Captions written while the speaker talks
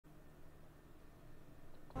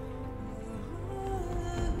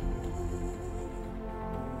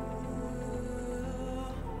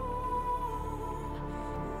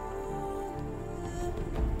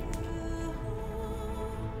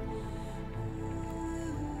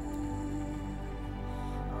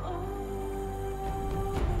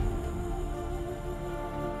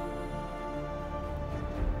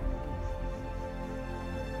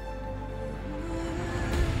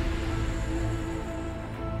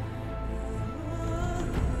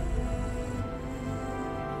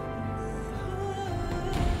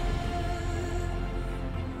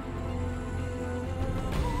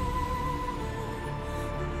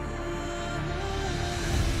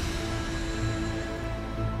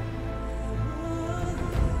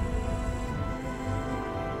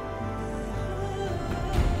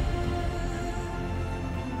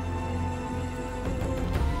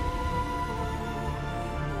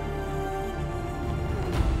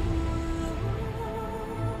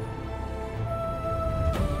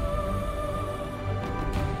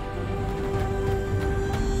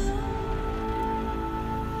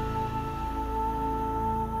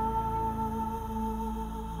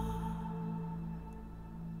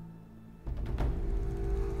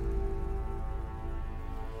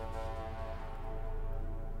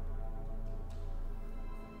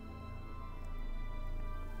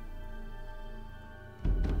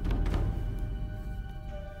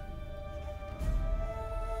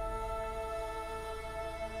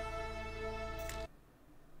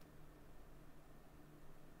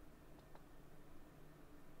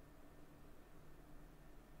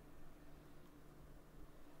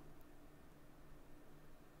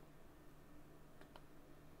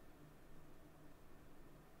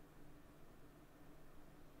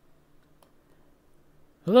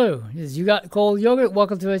Hello, this is YouGotColdYogurt.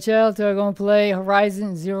 Welcome to our channel. Today we're going to play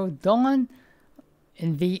Horizon Zero Dawn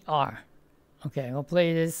in VR. Okay, I'm going to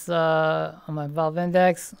play this on my Valve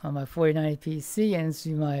Index, on my 4090 PC, and this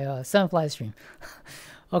is my 7th live stream.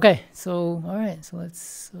 Okay, so, alright, so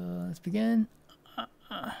let's begin.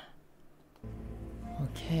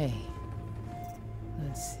 Okay.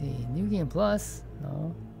 Let's see. New Game Plus?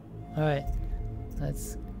 No. Alright,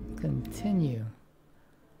 let's continue.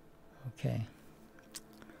 Okay.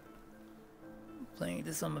 Playing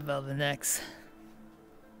this on my Valve Index.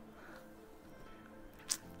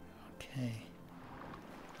 Okay.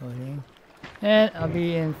 Loading. And I'll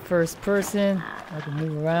be in first person. I can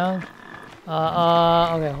move around.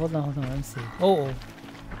 Okay, hold on, let me see. Wait,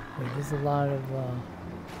 there's a lot of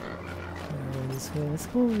this way. Let's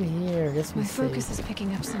go over here. My focus is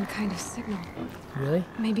picking up some kind of signal. Really?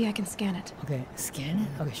 Maybe I can scan it. Okay, scan it?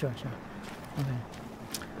 Okay, sure.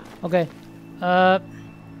 Okay.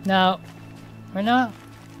 Now, right now,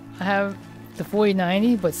 I have the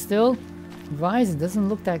 4090, but still, Horizon doesn't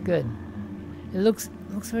look that good. It looks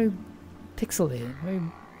very pixelated, very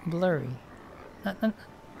blurry.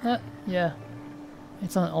 Yeah,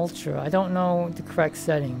 it's on Ultra. I don't know the correct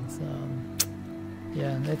settings.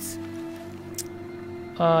 Yeah, that's.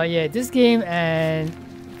 Yeah, this game and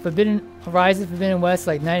Horizon Forbidden West,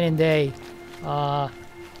 like night and day.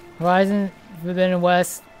 Horizon Forbidden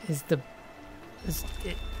West is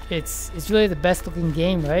it's really the best looking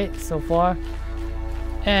game, right, so far,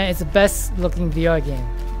 and it's the best looking VR game.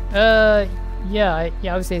 Yeah,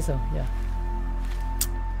 I would say so. Yeah.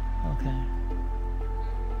 Okay.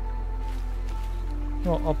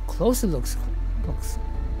 Well, up close it looks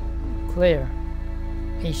clear,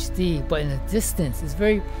 HD, but in the distance it's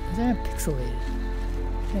very pixelated.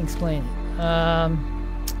 I can't explain it.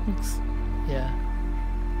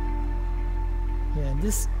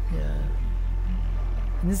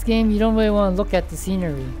 In this game, you don't really want to look at the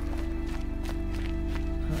scenery.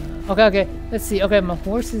 Okay, let's see. Okay, my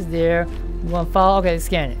horse is there. We want to follow. Okay, let's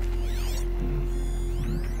scan it.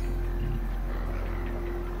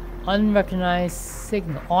 Unrecognized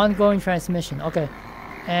signal. Ongoing transmission. Okay,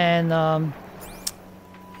 and that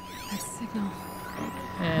signal.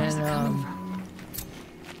 Where's it coming from?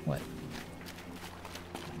 What?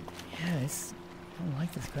 Yeah, I don't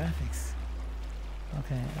like this graphics.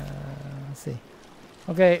 Okay, let's see.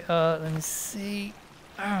 Okay, let me see.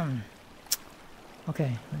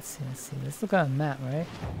 Okay, let's see. Let's look at a map, right?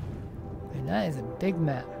 Okay, that is a big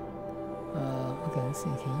map. Okay, let's see.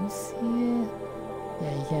 Can you see it?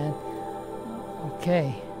 Yeah, you can.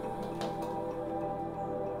 Okay.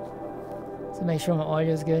 So make sure my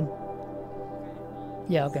audio is good.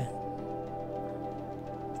 Yeah, okay.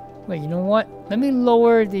 Wait, you know what? Let me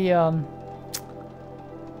lower the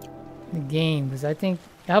game, because I think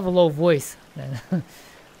I have a low voice. Okay,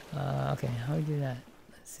 how do we do that?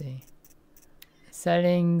 Let's see.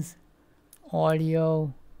 Settings,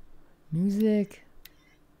 audio, music,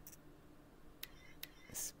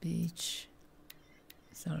 speech,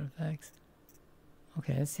 sound effects.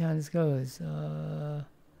 Okay, let's see how this goes.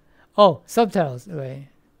 Oh, subtitles. Okay.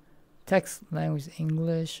 Text language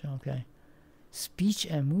English. Okay. Speech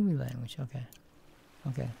and movie language. Okay.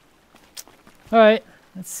 Okay. Alright,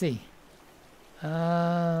 let's see.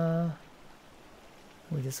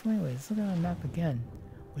 Wait, this way? Wait, let's look at the map again.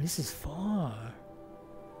 Wait, this is far.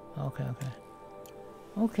 Okay.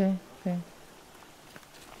 Alright.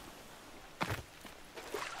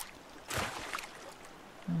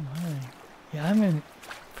 Yeah, I'm in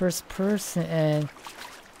first person, and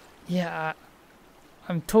yeah,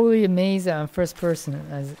 I'm totally amazed that I'm first person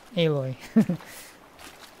as Aloy.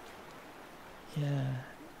 Yeah.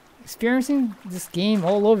 Experiencing this game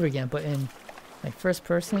all over again, but in like first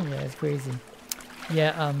person, yeah, it's crazy.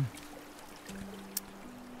 Yeah,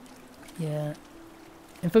 yeah.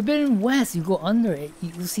 In Forbidden West, you go under it,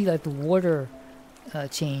 you see like the water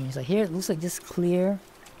change. Like here, it looks like just clear,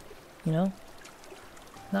 you know.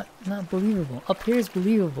 Not believable. Up here is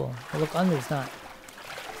believable. But look under, it's not.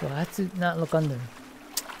 So I have to not look under.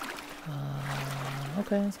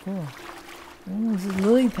 Okay, that's cool. Ooh, this is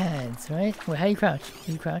lily pads, right? Wait, how do you crouch?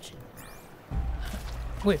 Do you crouch?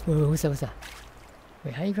 Wait, what's that?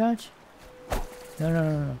 Wait, how do you crouch?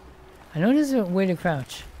 No. I know there's a way to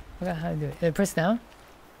crouch. I forgot how to do it. Press down?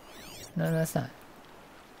 No, that's not.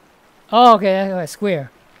 Oh, okay,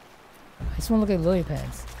 square. I just want to look at lily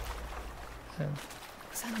pads. So,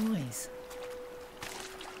 what's that noise?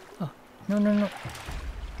 Oh, no.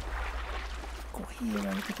 Go here,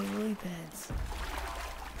 look at the lily pads.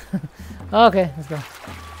 Okay, let's go.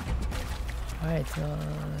 Alright, so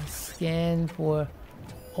scan for...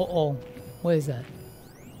 Uh-oh, what is that?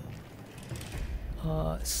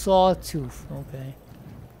 Sawtooth. Okay.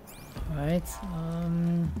 Alright.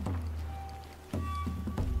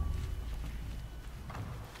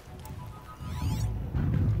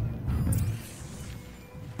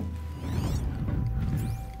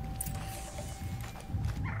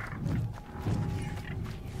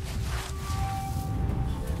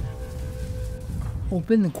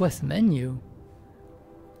 Open the quest menu.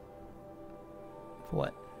 For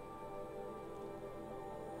what?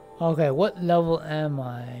 Okay, what level am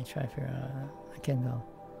I? Try to figure out. I can't tell.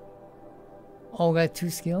 Oh, got 2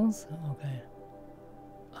 skills? Okay.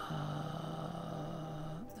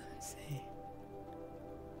 Let's see.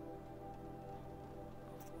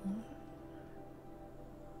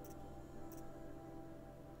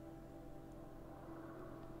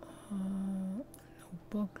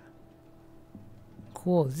 Notebook.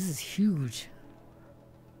 Cool, this is huge.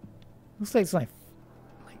 Looks like it's like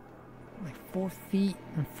 4 feet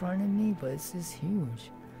in front of me, but it's just huge.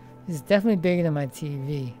 This is definitely bigger than my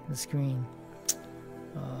TV, the screen.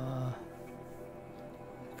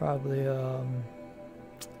 Probably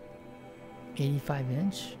 85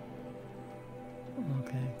 inch.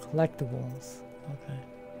 Okay, collectibles. Okay.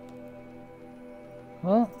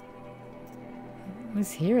 Well, at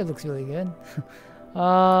least here it looks really good.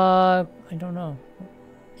 I don't know.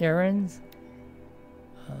 Errands.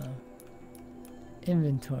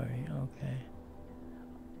 Inventory. Okay.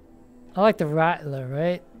 I like the Rattler,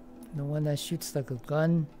 right? The one that shoots like a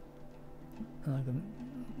gun, like a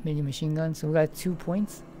mini machine gun. So we got 2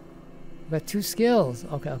 points. We got 2 skills.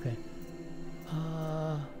 Okay, okay.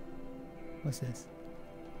 What's this?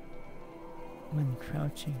 When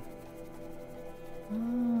crouching.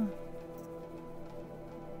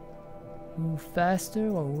 Move faster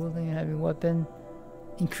while wielding a heavy weapon.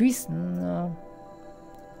 Increase? No.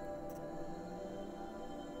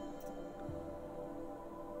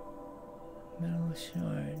 Metal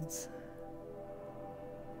shards.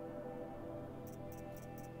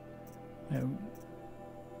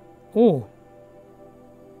 Oh.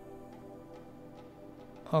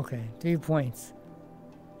 Okay, 3 points.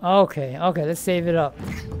 Okay, okay, let's save it up.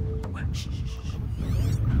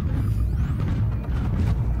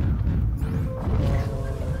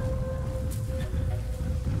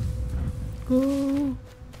 Go.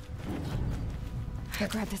 I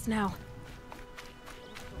grab this now.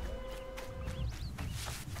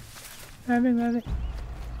 Grab it, grab it.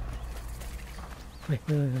 Wait.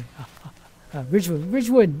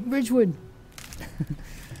 Ridgewood.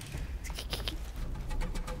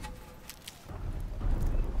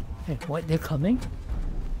 Hey, what? They're coming?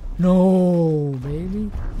 No,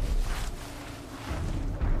 baby.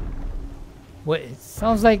 What? It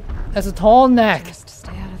sounds like that's a Tallneck. Just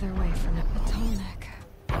stay out of their way for now. A Tallneck.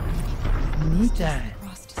 I need that.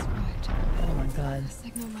 Ross described. Oh my god. The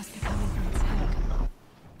signal must be coming from its head.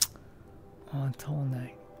 Oh,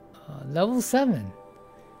 Tallneck. Level 7.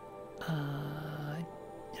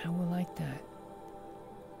 I would like that.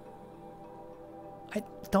 I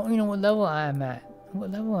don't even know what level I am at. What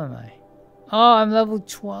level am I? Oh, I'm level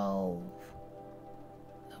 12.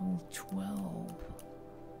 Level 12.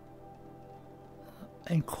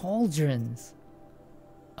 And cauldrons.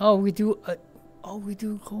 Oh, we do. We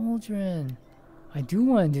do cauldron. I do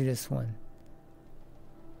want to do this one.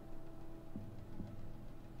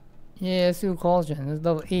 Yeah, let's do cauldron. It's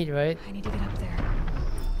level 8, right? I need to get up there.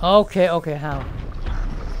 Okay, okay, how?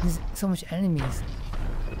 There's so much enemies.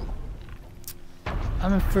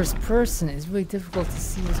 I'm in first person. It's really difficult to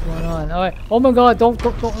see what's going on. Alright. Oh my god, don't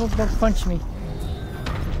punch me.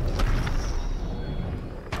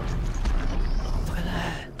 Look at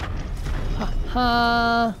that. Ha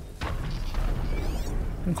ha.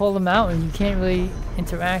 You can call them out and you can't really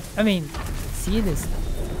interact. I mean, see this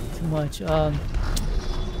too much. No,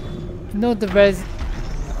 the res.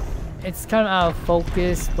 It's kind of out of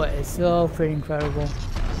focus, but it's still pretty incredible.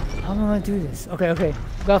 How am I gonna do this? Okay, okay.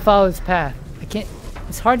 We gotta follow this path. I can't.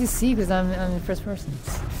 It's hard to see because I'm in first person.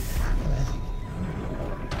 Alright.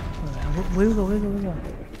 Where we go?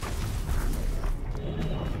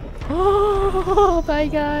 Oh my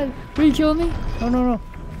god! Will you kill me? No.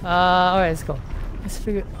 Alright, let's go. Let's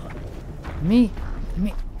figure. Let me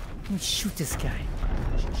shoot this guy.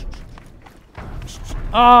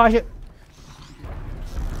 Oh shit!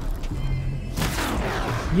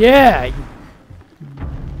 Yeah!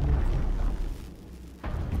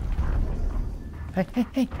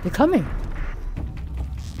 Hey, they're coming!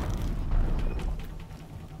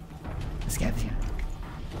 Let's get here.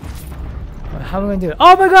 How am I gonna do it?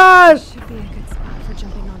 Oh my god! Should be a good spot for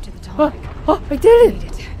jumping onto the Tallneck. Oh, I did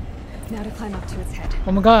it! Now to climb up to its head.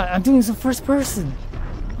 Oh my god, I'm doing some first person.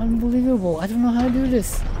 Unbelievable. I don't know how to do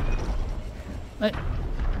this.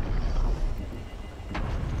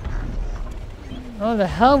 Oh, the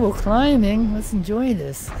hell we're climbing. Let's enjoy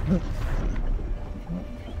this.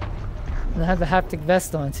 I have the haptic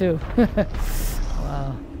vest on too.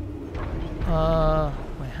 Wow.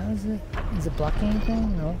 Wait, how is it? Is it blocking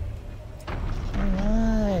anything? No.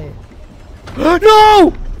 Alright.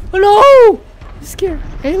 No! No! I'm scared.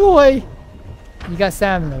 Aloy! You got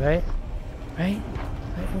stamina, right? Right?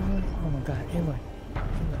 Right, Aloy? Oh my god, Aloy.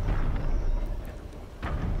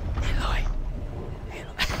 Aloy.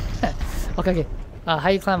 Aloy. Okay, okay. How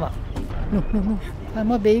you climb up? No, no, no.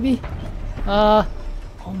 Climb up, baby.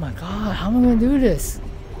 Oh my god, how am I gonna do this?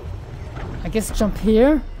 I guess jump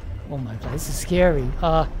here? Oh my god, this is scary.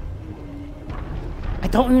 I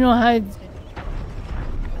don't even know how to...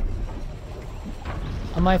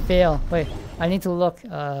 I might fail. Wait, I need to look.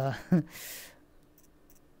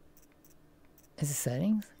 Is it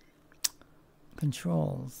settings?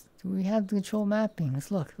 Controls. Do we have the control mapping?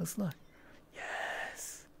 Let's look, let's look.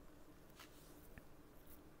 Yes.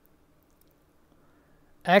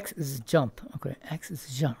 X is jump. Okay, X is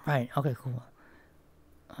jump. Right, okay, cool.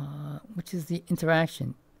 Which is the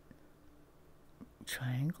interaction?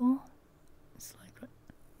 Triangle? It's like...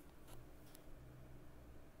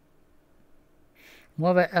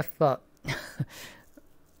 What about F up?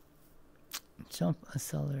 Jump,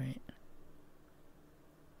 accelerate.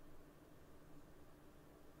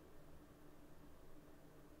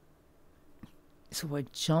 So I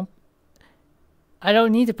jump? I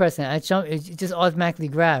don't need to press it. I jump, it just automatically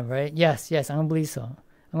grab, right? Yes, yes, I'm gonna believe so.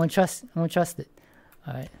 I'm gonna trust it.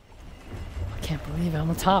 Alright. I can't believe it, I'm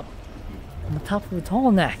on top. I'm on top of the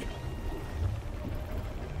Tallneck.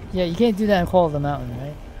 Yeah, you can't do that in Call of the Mountain,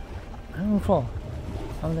 right? I don't recall.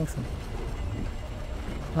 I don't think so.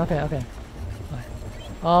 Okay, okay.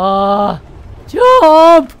 Ah,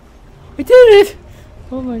 jump! I did it!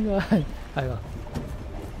 Oh my god. I go.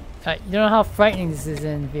 Alright, you don't know how frightening this is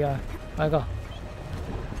in VR. I go. Oh,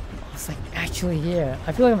 it's like actually here.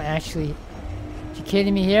 I feel like I'm actually. You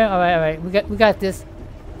kidding me here? Alright, alright. We got this.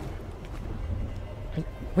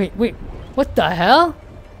 Wait, wait. What the hell?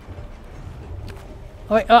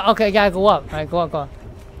 Alright, okay, I gotta go up. Alright, go up, go up.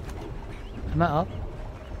 Am I up?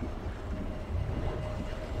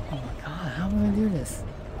 Oh my god, how am I gonna do this?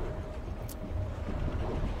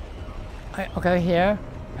 Alright, okay, here.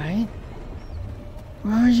 Right?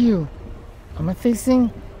 Where are you? Am I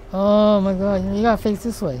facing? Oh my god, you gotta face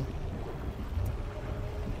this way.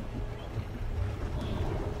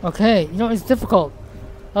 Okay, you know, it's difficult.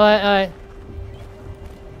 Alright, alright.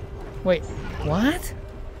 Wait, what?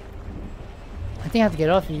 I think I have to get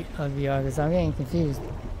off VR because I'm getting confused.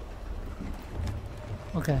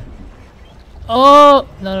 Okay. Oh!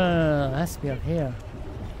 No, no, no, no, it has to be up here.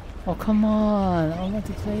 Oh, come on. I want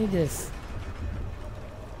to play this.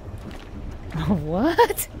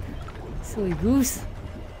 What? Silly goose.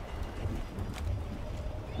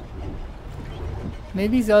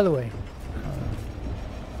 Maybe it's the other way.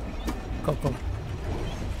 Go, go.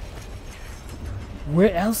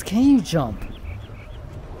 Where else can you jump?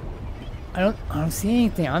 I don't see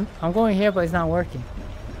anything. I'm going here, but it's not working.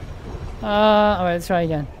 Alright, let's try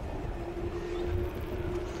again.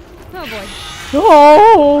 Oh boy.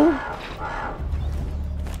 No!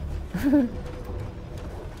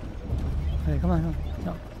 Okay, come on,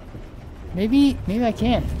 no. Maybe I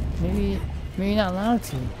can't. Maybe not allowed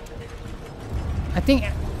to. I think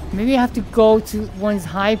maybe I have to go to one's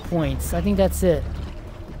high points. I think that's it.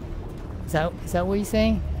 Is that what you're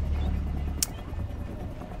saying?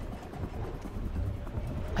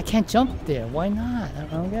 I can't jump there. Why not? I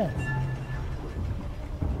don't get it.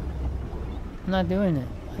 I'm not doing it.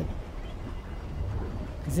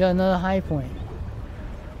 Is there another high point?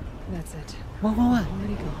 That's it. What?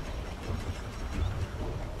 Already gone.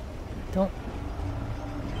 Don't.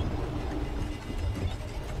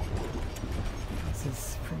 This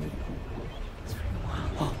is pretty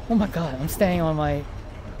wild. Oh my god, I'm standing on my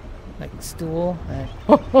stool and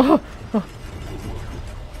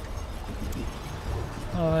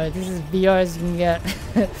alright, this is VR as you can get.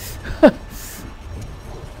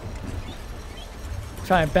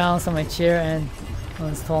 Try and balance on my chair and on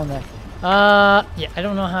this Tallneck. Yeah, I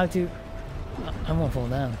don't know how to. I won't fall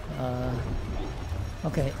down.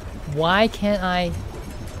 Okay, why can't I?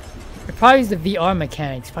 It probably is the VR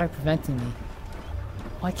mechanics probably preventing me.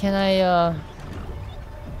 Why can't I?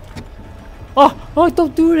 Oh!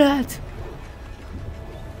 Don't do that!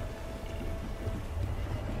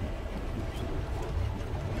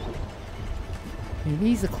 Maybe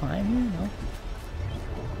he's a climber? No.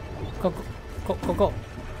 Go!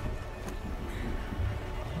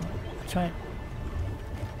 Try it.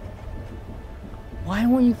 Why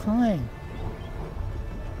won't you climb?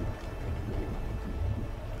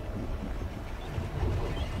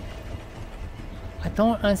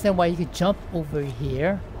 don't understand why you could jump over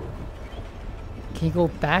here. Can you go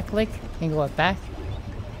back, like? Can you go back?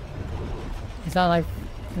 It's not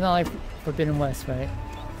like Forbidden West, right?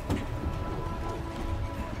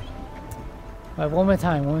 Alright, one more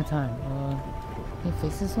time. Can you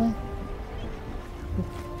face this way?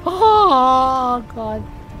 Oh god!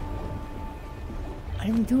 I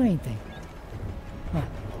didn't do anything. Huh.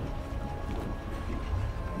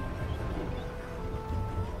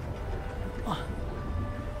 Oh.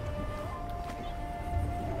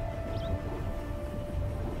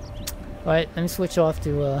 Alright, let me switch off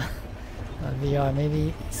to VR.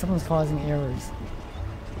 Maybe someone's causing errors.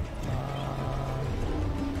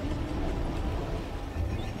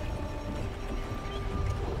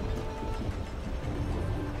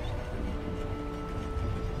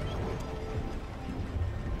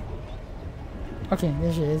 Okay,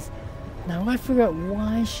 there she is. Now I figure out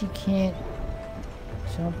why she can't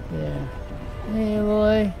jump there. Hey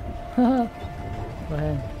boy. Go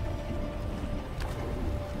ahead.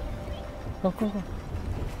 Go.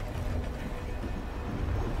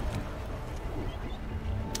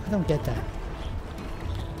 I don't get that.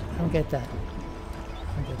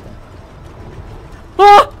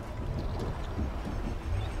 Ah!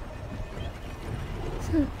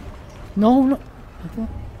 No. Okay.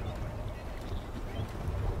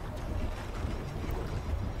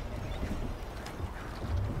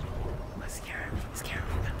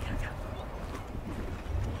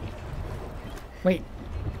 Wait.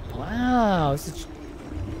 Wow. It's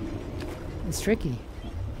tricky.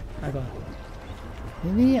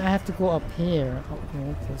 Maybe I have to go up here. Oh,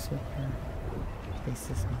 no, closer. Face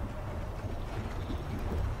this one.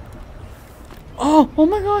 Oh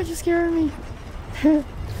my god, you're scaring me.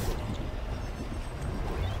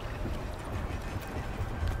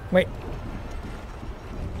 Wait.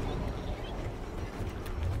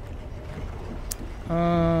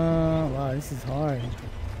 Wow, this is hard.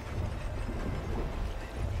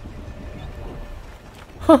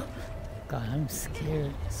 God, I'm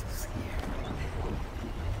scared. So scared.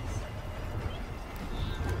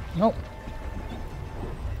 Nope.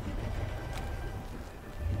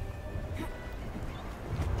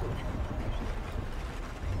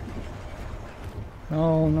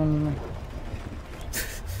 No.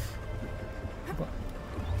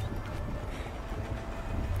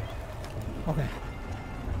 Okay.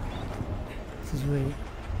 This is really...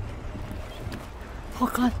 Oh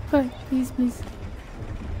god, please. Please.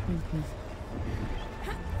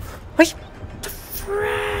 What the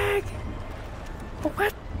frag?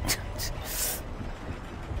 What?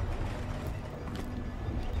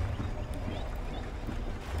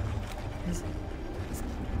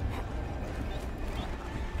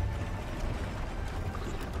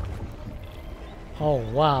 Oh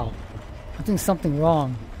wow! I'm doing something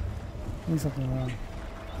wrong. I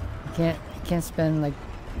can't spend like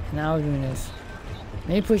an hour doing this.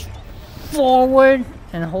 Maybe push forward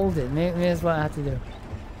and hold it. Maybe that's what I have to do.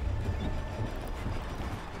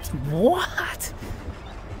 What?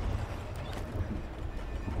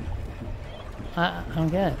 I don't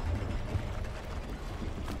get it.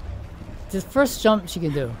 Just first jump she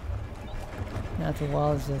can do. After a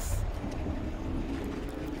while it's just...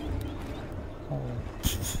 Oh.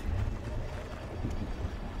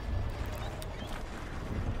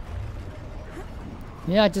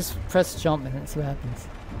 Yeah, just press jump and see what happens.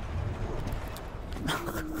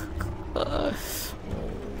 Oh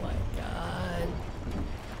my god.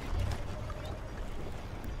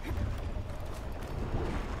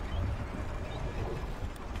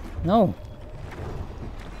 No.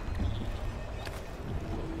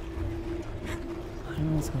 I don't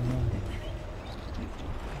know what's going on.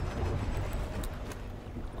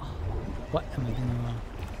 What am I doing wrong?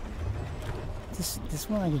 This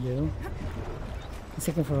one I can do. It's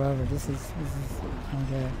taking forever. This is I don't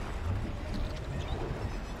get it.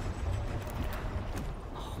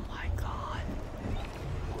 Oh my god.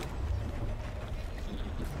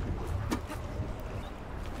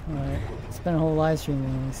 Alright. Spent a whole live stream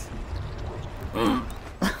doing this. Oh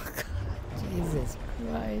god. Jesus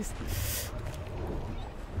Christ.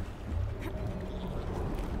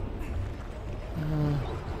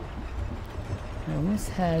 I almost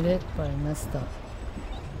had it, but I messed up.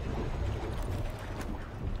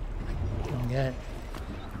 I don't get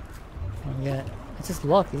it. It's just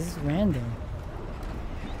luck. It's just random.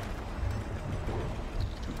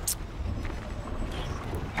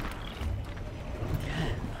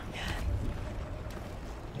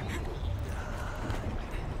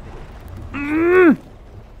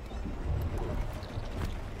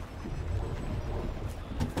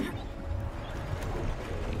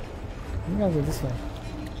 I'll go this way.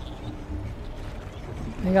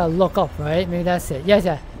 You gotta look up, right? Maybe that's it. Yes,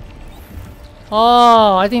 yeah.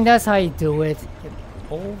 Oh, I think that's how you do it.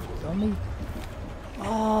 Oh, dummy.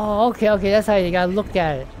 Oh, okay, okay. That's how you gotta look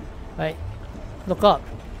at it. Right? Look up.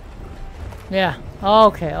 Yeah.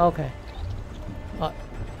 Okay, okay.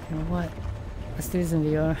 You know what? Let's do this in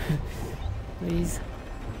VR. Please.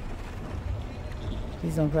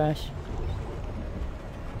 Please don't crash.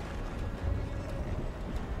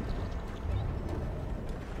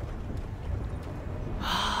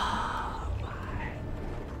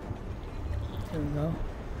 There we go.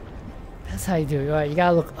 That's how you do it. Alright, you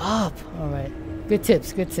gotta look up. Alright. Good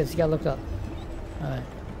tips, good tips. You gotta look up. Alright.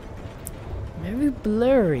 Very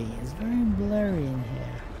blurry. It's very blurry in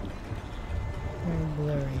here. Very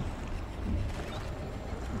blurry.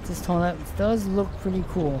 This Tallneck does look pretty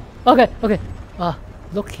cool. Okay, okay.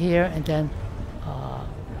 Look here and then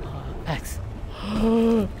X.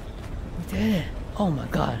 We did it. Oh my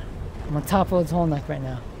god. I'm on top of the Tallneck right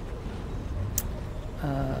now.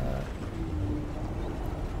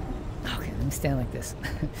 Okay, let me stand like this.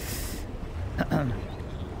 Okay.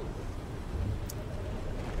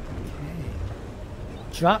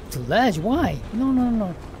 Drop to ledge. Why? No, no,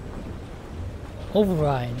 no.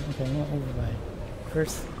 Override. Okay, no override.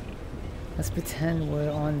 First, let's pretend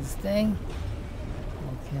we're on this thing.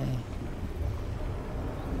 Okay.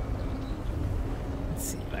 Let's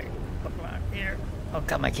see if I can look around here. Oh,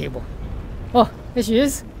 got my cable. Oh, there she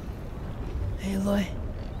is. Hey, Aloy.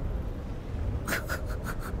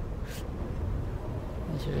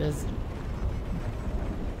 There she is.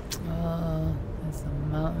 There's a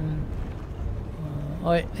mountain. Oh,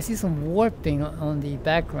 I see some warping on the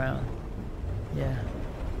background. Yeah.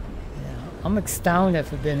 Yeah. I'm astounded at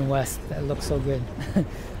Forbidden West. That looks so good. Yeah.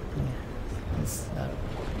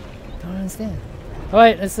 Don't understand.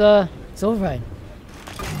 Alright, it's override.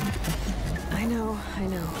 I know. I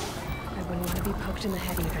wouldn't want to be poked in the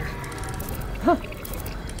head either. Huh.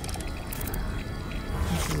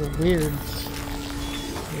 This is a weird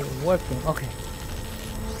warping. Okay.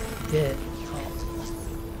 Did it.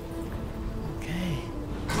 Okay.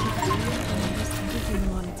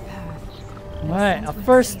 Alright, a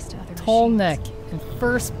first Tallneck in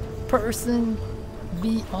first person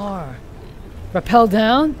VR. Rappel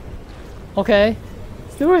down? Okay.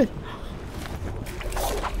 Let's do it.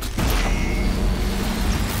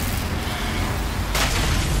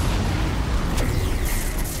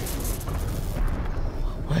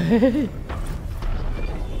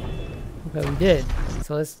 Okay, we did.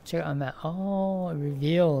 So let's check on that. Oh, it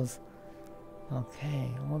reveals.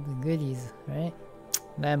 Okay, all the goodies, right?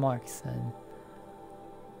 Landmarks and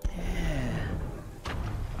yeah.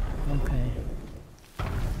 Okay.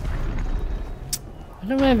 I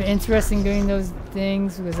don't have interest in doing those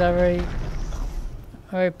things because I already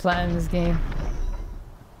platinumed this game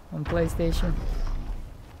on PlayStation.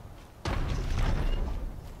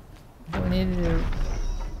 Don't need to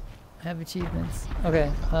have achievements.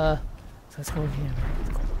 Okay, so let's go over here. Let's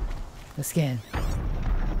go. Let's scan.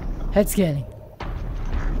 Head scanning.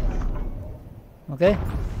 Okay.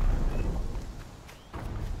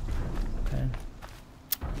 Okay.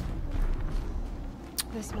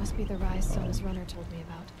 This must be the rise Sona's runner told me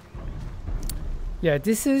about. Yeah,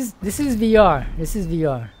 this is VR. This is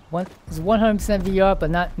VR. It's 100% VR, but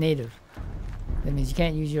not native. That means you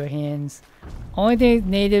can't use your hands. Only thing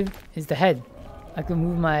native is the head. I can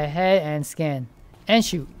move my head and scan and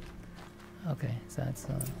shoot. Okay, so that's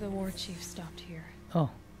The war chief stopped here. Oh.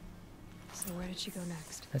 So where did she go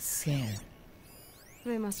next? Let's scan.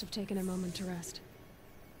 They must have taken a moment to rest.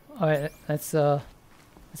 All right, let's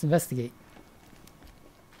investigate.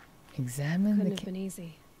 Examine Couldn't have been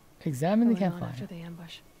easy. Examine the Going on campfire. after the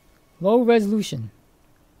ambush. Low resolution.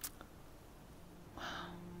 Wow.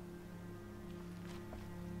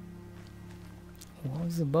 What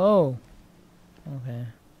was the bow? Okay.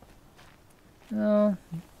 No,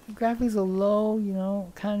 the graphics are low, you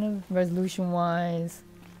know, kind of resolution wise.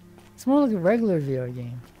 It's more like a regular VR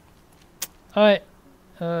game. Alright,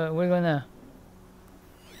 where are we going now?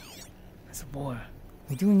 That's a boar.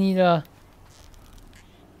 We do need a...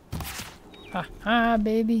 Ha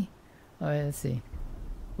baby! Alright, let's see.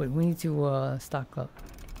 Wait, we need to stock up.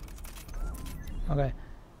 Okay.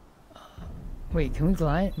 Wait, can we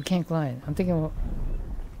glide? We can't glide. I'm thinking of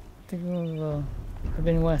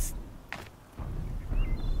Forbidden West.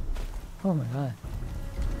 Oh my god.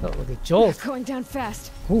 Oh, look at Joel. Going down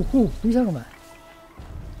fast. Who are you talking about?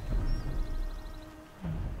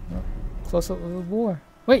 Oh, close up with a boar.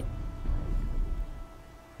 Wait,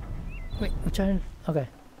 I'm trying to... Okay.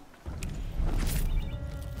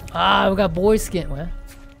 Ah, we got boy skin. What?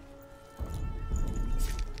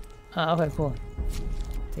 Ah, okay, cool.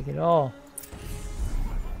 Take it all.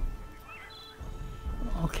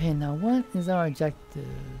 Okay, now what is our objective?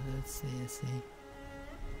 Let's see, let's see.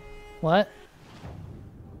 What?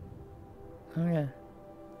 Oh yeah.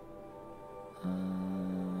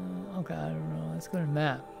 Okay, I don't know. Let's go to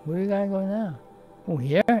map. Where we gotta go now? Oh,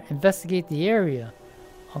 here? Investigate the area.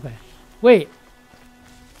 Okay. Wait.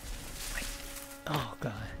 Oh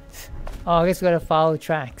god. Oh, I guess we gotta follow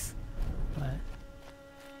tracks. What?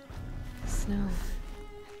 Snow.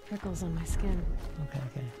 Prickles on my skin. Okay,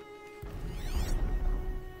 okay.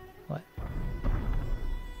 What?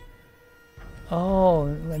 Oh,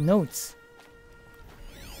 notes.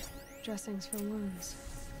 Dressings for wounds.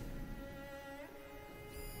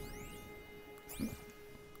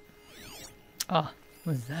 Ah,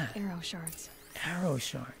 what's that? Arrow shards. Arrow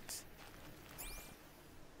shards.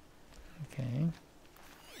 Okay.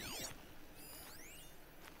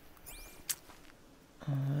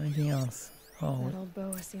 Anything else? Oh. That old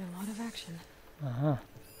bow has seen a lot of action. Uh-huh.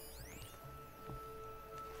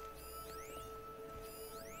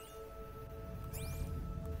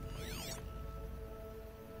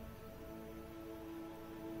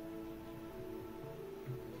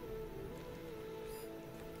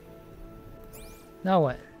 Now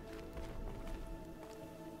what?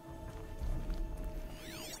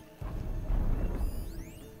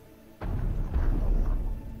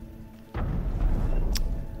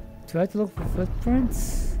 Do I have to look for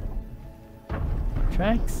footprints?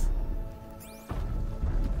 Tracks?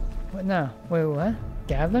 What now? Wait, what?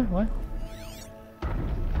 Gather? What?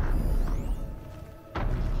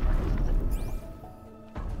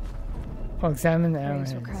 Oh, examine the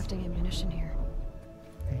Braves arrowheads. were crafting ammunition here.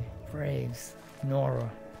 Okay, Braves. Nora.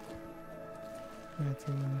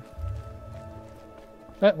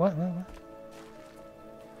 What?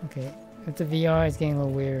 Okay, if the VR is getting a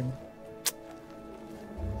little weird. The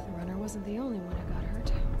runner wasn't the only one who got hurt.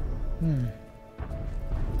 Hmm.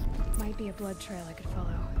 Might be a blood trail I could follow.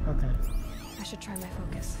 Okay. I should try my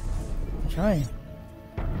focus. Trying.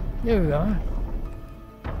 There we go.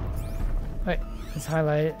 Wait, let's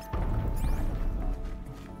highlight it.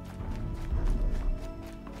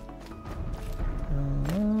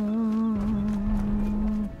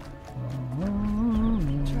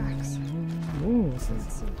 Tracks. Ooh,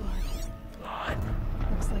 Some blood.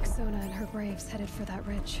 Looks like Sona and her braves headed for that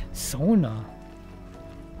ridge. Sona.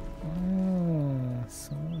 Oh,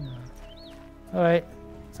 Sona. Alright,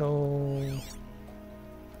 so...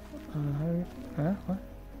 what?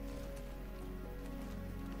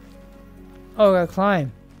 Oh, I gotta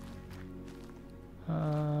climb.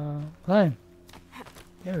 Climb.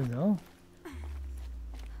 There we go.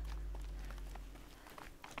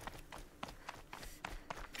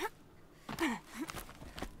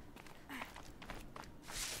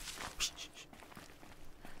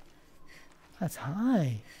 That's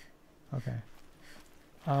high. Okay.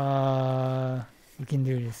 We can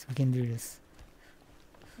do this. We can do this.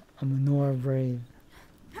 I'm a Nora brave.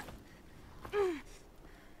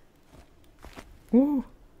 Ooh.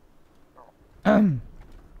 I'm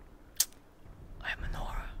a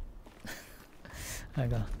Nora. There I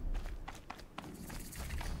go.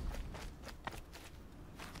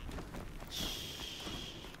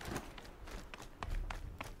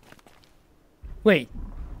 Wait.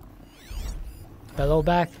 Bellow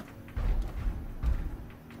back.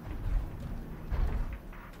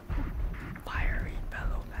 Fiery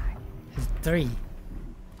bellow back. There's 3.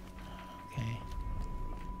 Okay.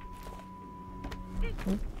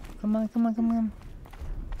 Oh, come on, come on, come on.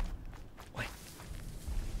 Wait.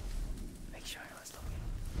 Make sure everyone's looking.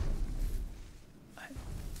 Alright,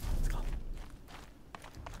 let's go.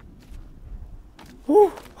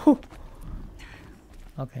 Woo! Woo.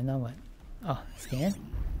 Okay, now what? Oh, scan?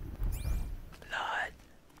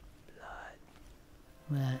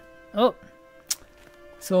 That. Oh!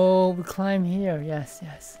 So we climb here. Yes,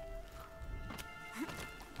 yes.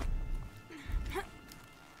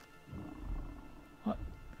 What?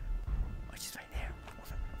 Oh, she's right there.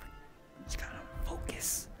 She's gotta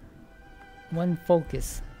focus. One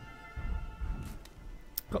focus.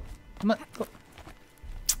 Go. Come on, go.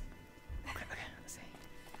 Okay, let's see.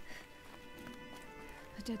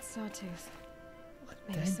 A dead sawtooth.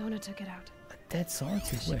 A Maybe Sona took it out. A dead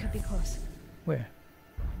sawtooth? She Where? could be close. Where?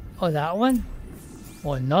 Oh, that one?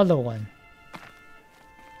 Or another one?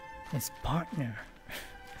 His partner.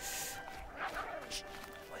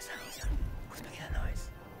 What's that? What's that? Who's making that noise?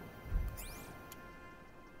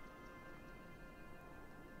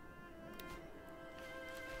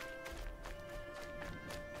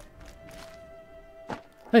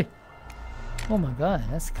 Hey! Oh my god,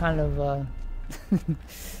 that's kind of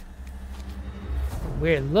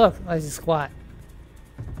weird look. Let's just squat.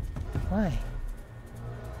 Why?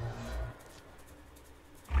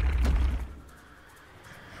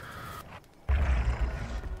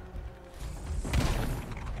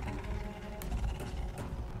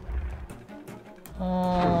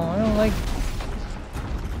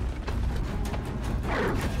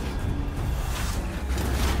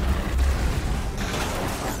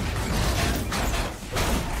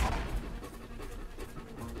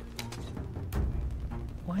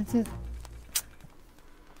 What's it?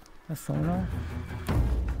 A sonar?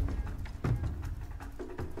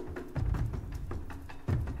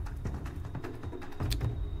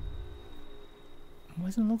 It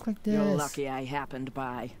doesn't look like this. You're lucky I happened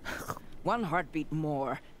by. One heartbeat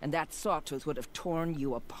more, and that sawtooth would have torn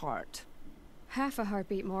you apart. Half a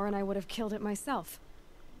heartbeat more and I would have killed it myself.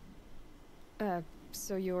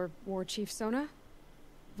 So you're War Chief Sona?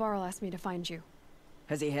 Varl asked me to find you.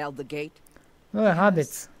 Has he held the gate? Oh,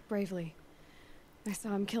 hobbits. Bravely. I saw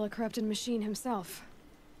him kill a corrupted machine himself.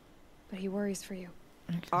 But he worries for you.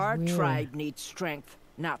 Our tribe needs strength,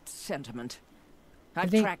 not sentiment.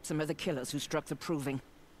 I've tracked some of the killers who struck the Proving.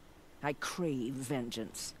 I crave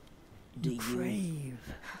vengeance. Do you? Crave.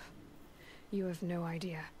 You have no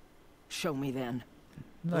idea. Show me then.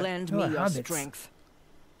 Look, Lend me your hobbits. strength.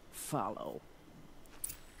 Follow.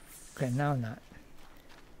 Okay, now not.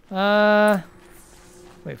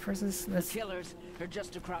 Wait, first let's... The killers are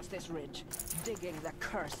just across this ridge, digging the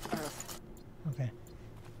cursed earth. Okay.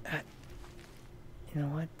 You know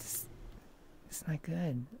what? It's not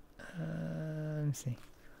good. Let me see.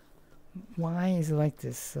 Why is it like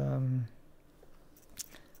this? Oh,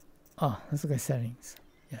 let's look at settings.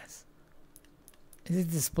 Yes. Is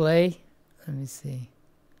it display? Let me see.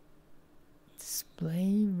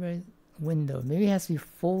 Display window. Maybe it has to be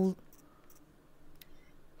full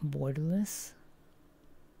borderless.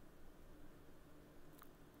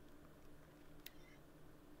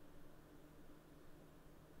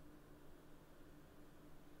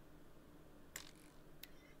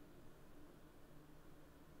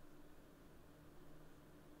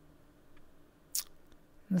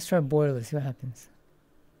 Let's try borderless, see what happens.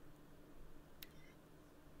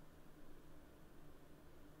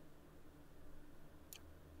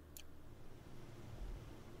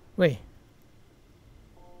 Wait.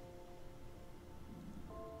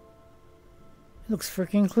 It looks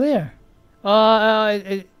freaking clear.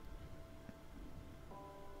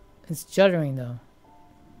 It's juddering though.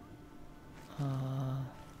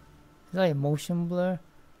 It's like a motion blur.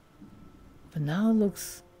 But now it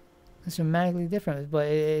looks dramatically different, but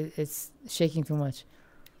it's shaking too much.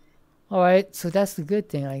 Alright, so that's the good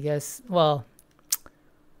thing, I guess. Well,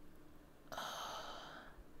 I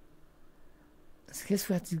guess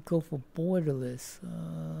we have to go for borderless.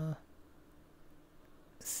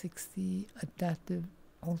 60 adaptive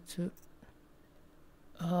ultra.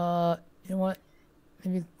 You know what?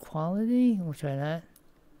 Maybe quality? We'll try that.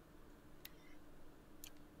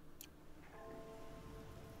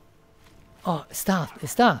 Oh, it stopped. It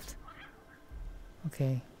stopped.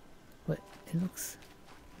 Okay, but it looks...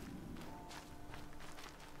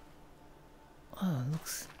 Oh, it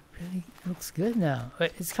looks really... It looks good now.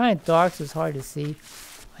 But it's kind of dark, so it's hard to see.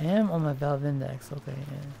 I am on my valve index. Okay,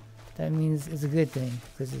 yeah. That means it's a good thing,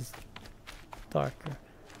 because it's darker.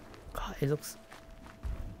 God, it looks...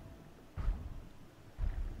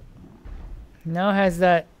 Now it has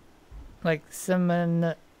that, like,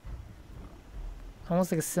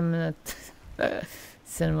 almost like a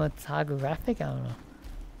cinematographic, I don't know.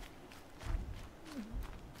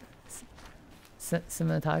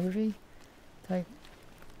 Cinematography type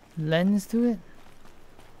lens to it.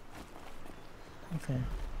 Okay.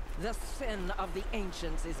 The sin of the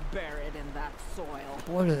ancients is buried in that soil.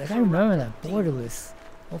 Borderless. I remember that. Borderless.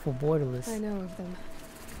 Oh, for borderless. I know of them.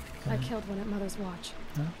 I killed one at Mother's Watch.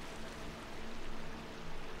 Huh?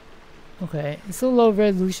 Okay, it's still low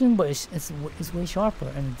resolution, but it's way sharper,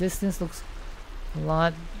 and the distance looks a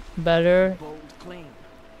lot better.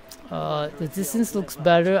 The distance looks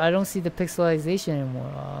better. I don't see the pixelization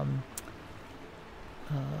anymore.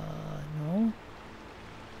 No.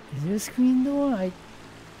 Is there a screen door? I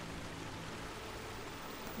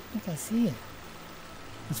think I see it.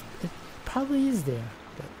 It probably is there.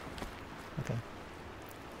 But, okay.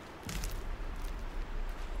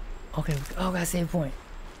 Okay. Oh, got save point.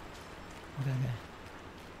 Okay.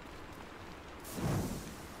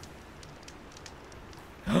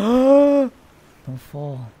 Don't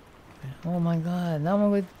fall. Okay. Oh my god. Now I'm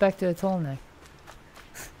going back to the Tallneck.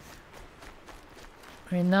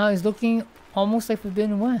 Right now it's looking almost like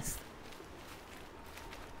Forbidden West.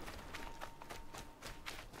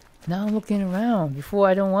 Now I'm looking around. Before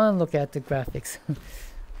I don't want to look at the graphics.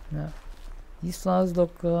 No. These flowers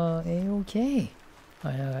look a-okay.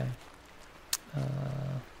 Alright.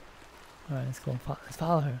 Alright, let's go. Let's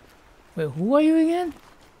follow her. Wait, who are you again?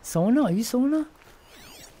 Sona? Are you Sona?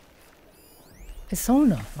 It's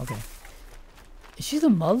Sona. Okay. Is she the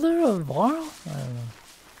mother of Varl? I don't know.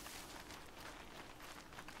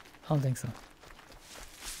 I don't think so.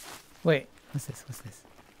 Wait, what's this? What's this?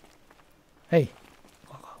 Hey.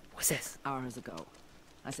 What's this? Hours ago,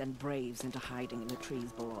 I send braves into hiding in the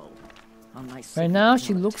trees below. On my Right now,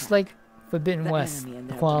 she looks like Forbidden the West. enemy and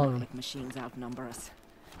The their quality. demonic machines outnumber us,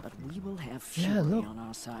 but we will have Yeah, fury look. on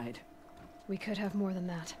our side. We could have more than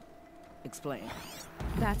that. Explain.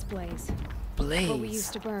 That's Blaze. Blaze. What we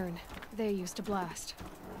used to burn, they used to blast.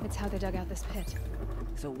 It's how they dug out this pit.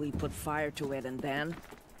 So we put fire to it and then?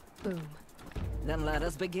 Boom. Then let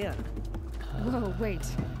us begin. Whoa, wait.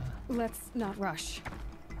 Let's not rush.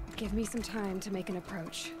 Give me some time to make an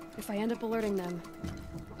approach. If I end up alerting them,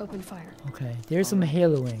 open fire. Okay, there's some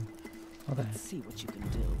haloing. Okay, Let's see what you can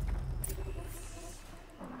do.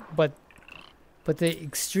 but the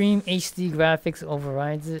extreme HD graphics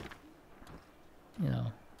overrides it. You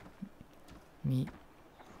know, you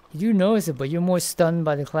do notice it, but you're more stunned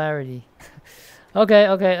by the clarity. Okay,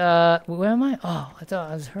 where am I? Oh, I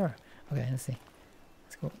thought it was her. Okay, let's see.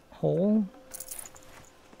 Let's go. Hole.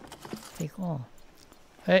 Take all.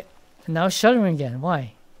 Hey, now shuddering again.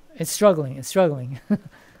 Why? It's struggling. It's struggling.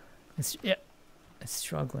 It's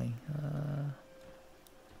struggling.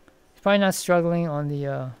 It's probably not struggling on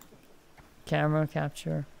the camera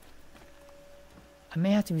capture. I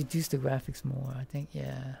may have to reduce the graphics more. I think,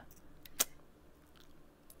 yeah.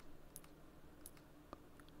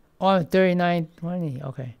 Oh, 3920.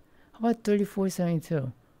 Okay. How about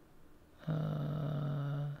 3472?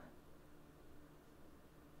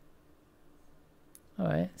 All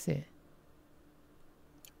right. Let's see.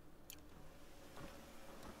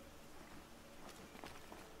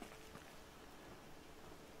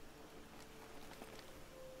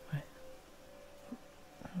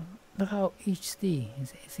 Look how HD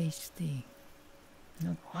is. It's HD.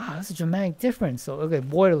 No, wow, that's a dramatic difference. So okay,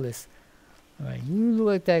 Borderless. All right, you look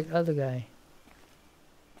like that other guy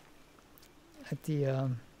at the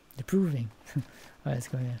proving. All right, let's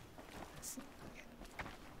go here.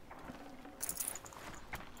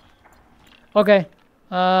 Okay.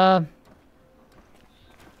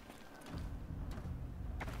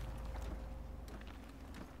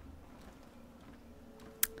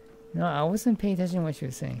 No, I wasn't paying attention to what you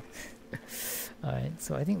were saying. Alright,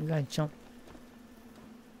 so I think we gotta jump.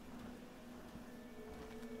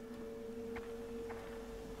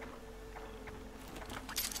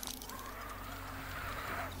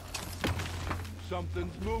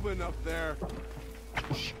 Something's moving up there.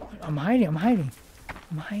 I'm hiding.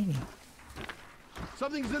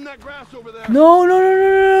 Something's in that grass over there.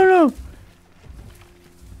 No.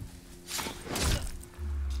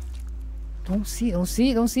 Don't see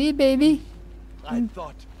it, baby. I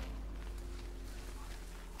thought.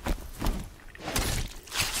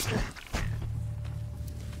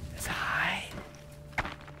 Let's hide.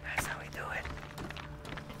 That's how we do it.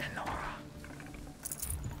 Nora.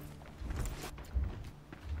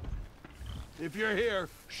 If you're here,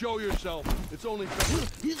 show yourself. It's only.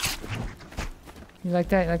 You like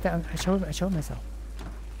that? I showed myself.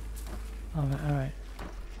 All right.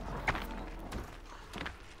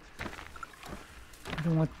 I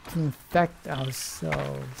don't want to infect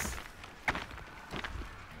ourselves.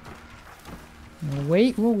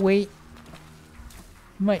 We'll wait.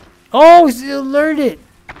 Might. Oh, it's alerted!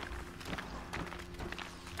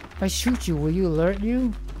 If I shoot you, will you alert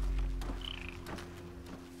you?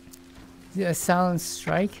 Is it a silent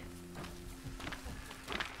strike?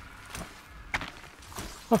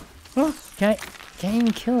 Oh, can't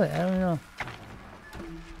even kill it. I don't know.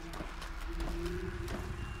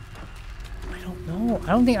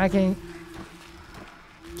 I don't think I can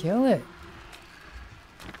kill it.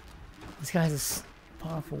 This guy has a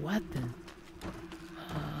powerful weapon.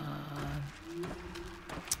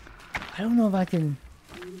 I don't know if I can.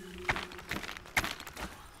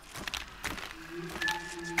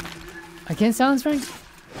 I can't silence strike?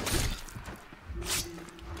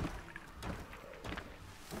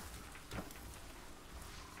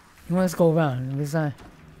 You want us to go around? This side.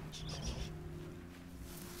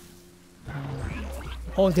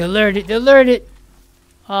 Oh, they're alerted.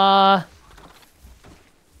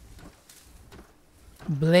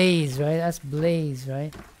 Blaze, right? That's Blaze,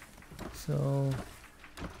 right? So,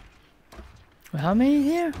 how many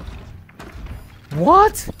here?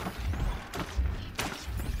 What?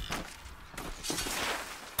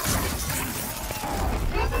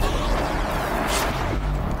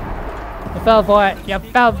 You fell for it.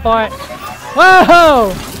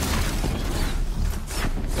 Whoa!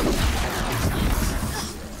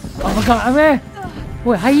 Oh my god, I'm here!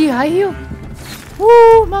 Wait, how you?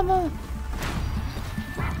 Woo, mama!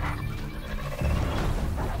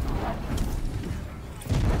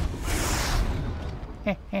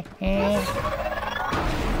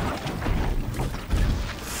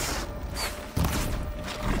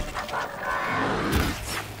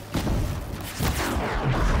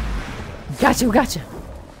 Gotcha, gotcha.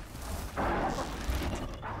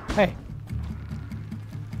 Hey.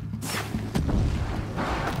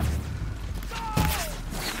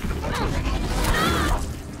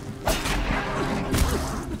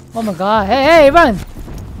 Oh my god. Hey, hey, run!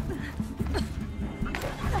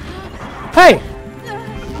 Hey!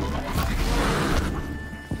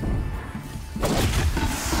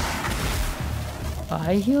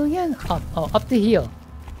 I heal again? Up. Oh, up the hill.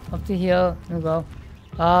 Up the hill. There we go.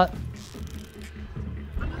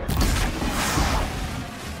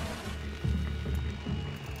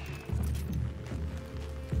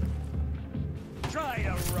 Try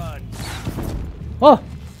to run. Oh!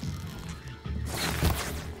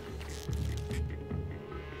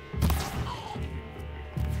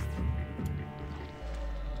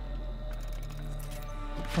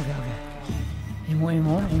 Okay, okay. Any more, any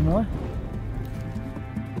more, any more?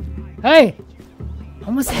 Hey!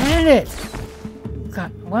 Almost had it!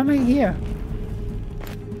 God, why am I here?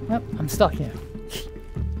 Well, I'm stuck here.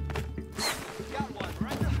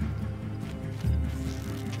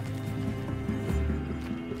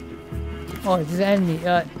 Oh, there's an enemy.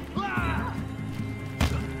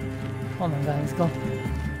 Oh my god, let's go.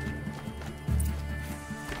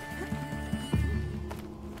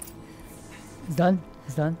 It's done?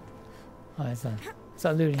 It's done? Oh, it's done.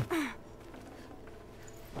 Start looting.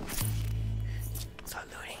 Start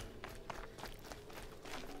looting.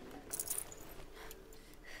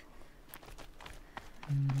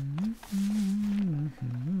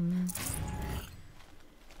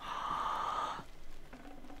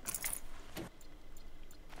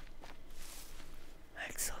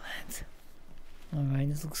 Excellent. Alright,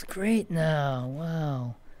 this looks great now.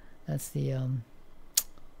 Wow. That's the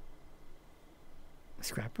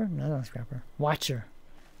Scrapper? No, not Scrapper. Watcher.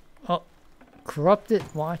 Oh, corrupted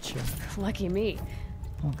Watcher. Lucky me.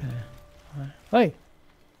 Okay. Alright. Hey!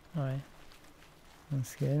 Alright.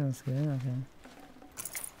 That's good, that's good, okay.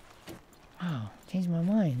 Wow, changed my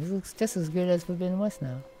mind. This looks just as good as Forbidden West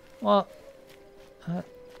now. Well,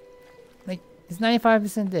 like, it's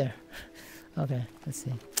 95% there. Okay, let's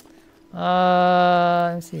see.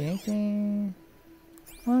 Let's see, anything?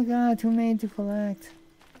 Oh god, too many to collect.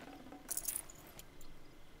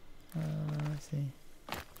 Let's see.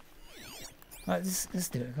 Alright, let's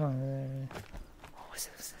do it. Come on. Oh, what's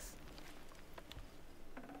this?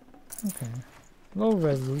 Okay. Low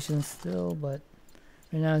resolution still, but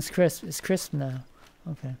right now it's crisp. It's crisp now.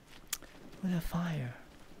 Okay. With a fire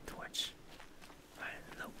torch. Alright,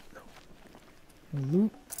 loot.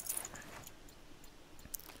 Loot.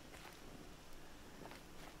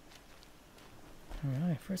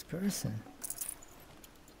 Alright, first person.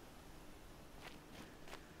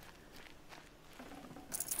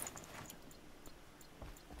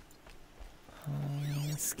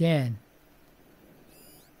 Scan.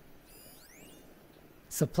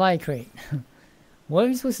 Supply crate. What are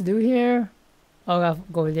we supposed to do here? Oh, I gotta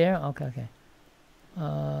go there? Okay, okay.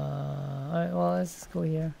 Alright, well, let's go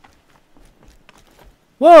here.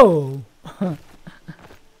 Whoa! What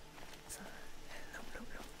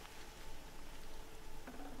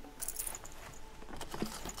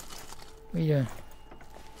are you doing?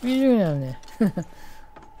 What are you doing down there?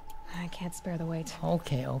 I can't spare the weight.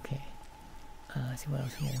 Okay, okay. Let's see what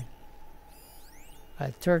else here.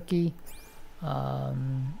 Turkey.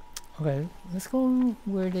 Okay, let's go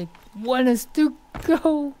where they want us to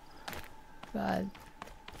go. God.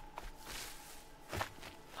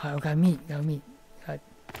 Alright, got meat, got meat.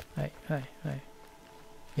 Alright.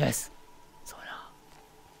 Yes. So now.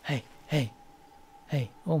 Hey.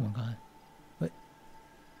 Oh my god. What?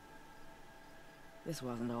 This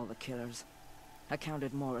wasn't all the killers. I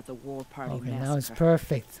counted more at the war party Okay, massacre. now it's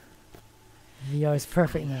perfect. VR is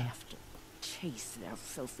perfect I now. have to chase their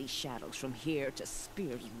filthy shadows from here to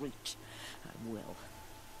Spear's Reach. I will.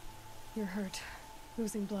 You're hurt.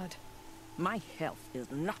 Losing blood. My health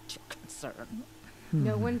is not your concern.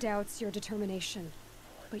 No one doubts your determination,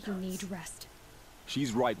 but you need rest.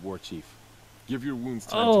 She's right, War Chief. Give your wounds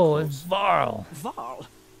time to Oh, close. it's Varl. Varl,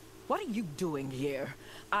 what are you doing here?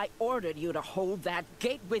 I ordered you to hold that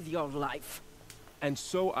gate with your life. And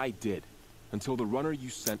so I did, until the runner you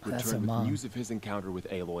sent That's returned her with mom. news of his encounter with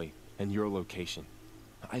Aloy and your location.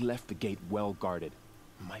 I left the gate well guarded.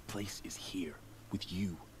 My place is here, with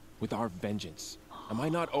you, with our vengeance. Am I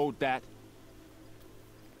not owed that?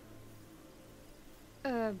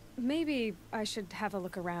 Maybe I should have a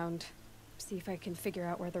look around. See if I can figure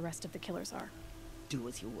out where the rest of the killers are. Do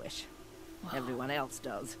as you wish. Everyone else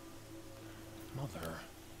does. Mother.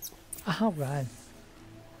 Oh god.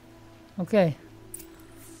 Okay.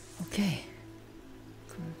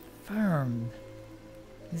 Confirmed.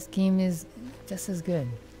 This game is just as good.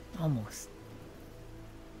 Almost.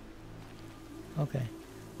 Okay.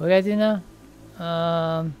 What do I do now?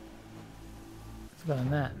 Let's go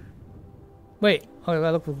on that. Wait. Oh, I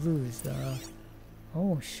gotta look for clues.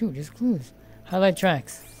 Oh shoot, there's clues. Highlight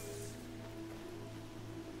tracks.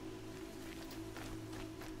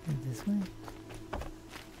 This way?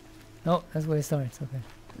 No, that's where it starts. Okay.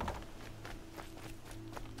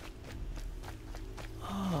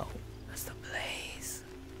 Oh, that's the blaze.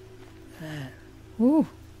 That. Ooh.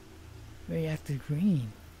 Very active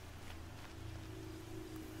green.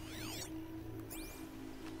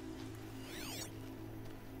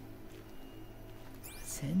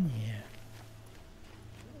 What's in here?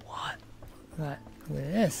 What? Look at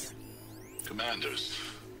this. Commanders,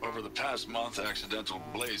 over the past month, accidental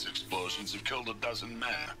blaze explosions have killed 12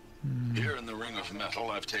 men. Here in the Ring of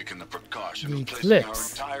Metal, I've taken the precaution of placing our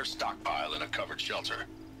entire stockpile in a covered shelter,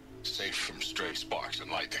 safe from stray sparks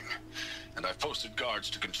and lightning. And I've posted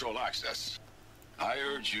guards to control access. I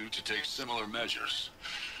urge you to take similar measures,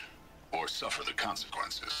 or suffer the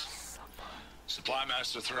consequences. Supply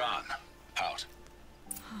Master Thrawn, out.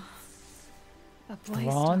 A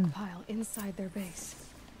blaze stockpile inside their base.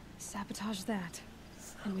 Sabotage that,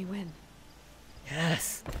 and we win.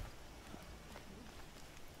 Yes.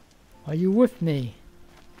 Are you with me?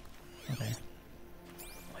 Okay.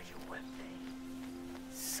 Are you with me?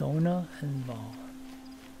 Sona and Ball.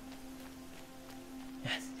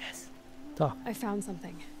 Yes, yes. Talk. I found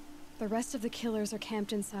something. The rest of the killers are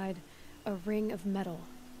camped inside a ring of metal.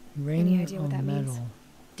 Any idea what that means?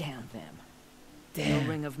 Damn them. Damn. The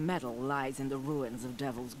ring of metal lies in the ruins of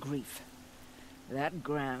Devil's Grief. That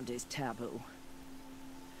ground is taboo.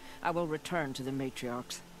 I will return to the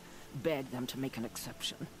matriarchs, beg them to make an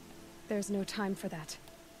exception. There's no time for that.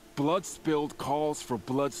 Blood spilled calls for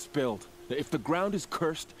blood spilled. If the ground is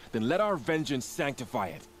cursed, then let our vengeance sanctify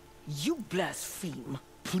it. You blaspheme.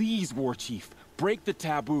 Please, War Chief, break the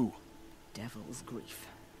taboo. Devil's Grief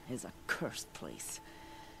is a cursed place.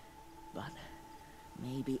 But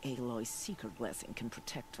maybe Aloy's secret blessing can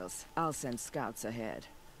protect us. I'll send scouts ahead.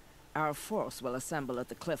 Our force will assemble at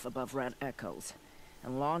the cliff above Red Echoes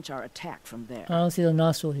and launch our attack from there. I don't see the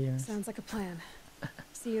nostril here. Sounds like a plan.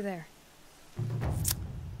 See you there.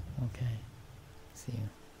 Okay. See you.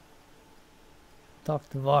 Talk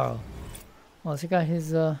to Varl. Oh, check out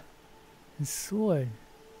his sword.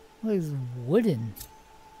 Look, it's wooden.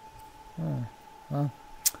 Oh, well.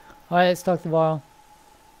 Alright, let's talk to Varl.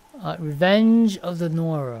 Revenge of the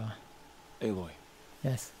Nora. Aloy.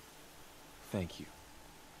 Yes. Thank you.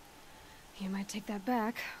 You might take that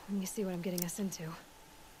back when you see what I'm getting us into.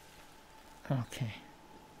 Okay.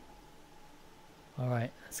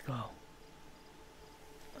 Alright, let's go.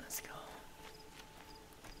 Let's go.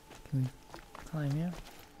 Can we climb here?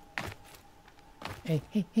 Hey,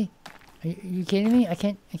 hey, hey. Are you kidding me? I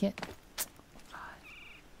can't. Let's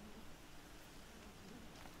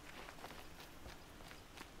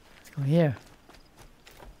go here.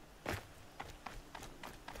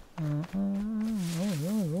 Oh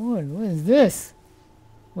Lord, what is this?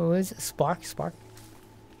 What is it? Spark?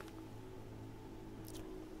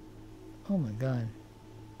 Oh my God.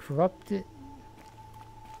 Corrupted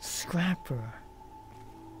scrapper.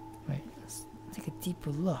 Right, let's take a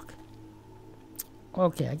deeper look.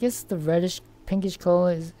 Okay, I guess the reddish pinkish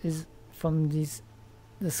color is from the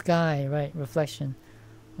sky, right? Reflection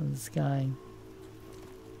of the sky.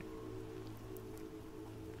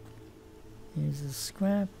 Here's a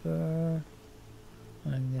scrapper.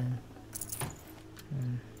 And then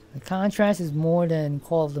the contrast is more than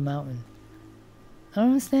Call of the Mountain. I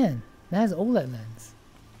don't understand. It has OLED lens.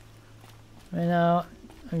 Right now,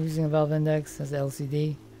 I'm using a Valve Index as the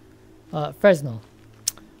LCD. Fresnel.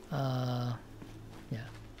 Yeah.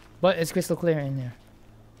 But it's crystal clear in there.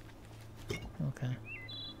 Okay.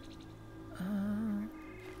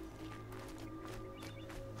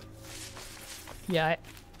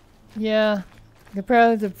 Yeah.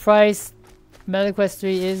 Compared to the price, MetaQuest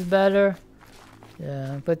 3 is better.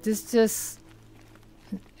 Yeah, but this just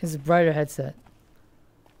is a brighter headset.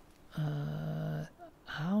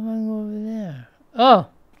 How am I going over there?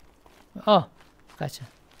 Oh, gotcha.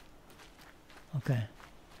 Okay.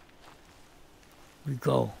 We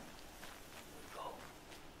go.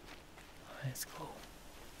 Let's go.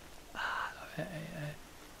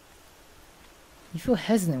 You feel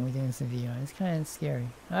hesitant when doing this in VR. It's kind of scary.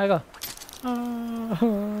 I go.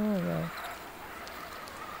 Oh,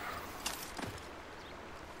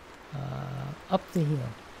 up the hill.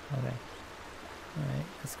 Okay. Alright,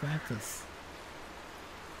 let's grab this.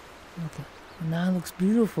 Okay. Now it looks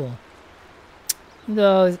beautiful.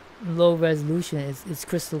 Though it's low resolution, it's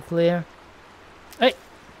crystal clear. Hey!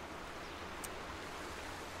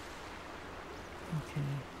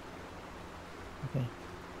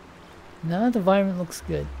 Now the environment looks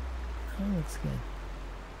good. Oh, it looks good.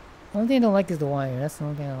 Only thing I don't like is the wire. That's the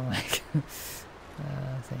only thing I don't like. Let's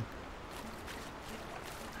see.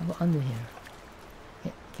 How about under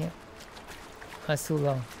here? Can't. That's too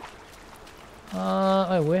low.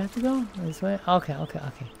 Wait, where do I have to go? This way? Okay. You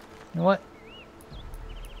know what?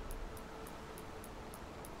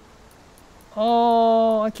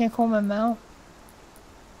 Oh, I can't call my mount.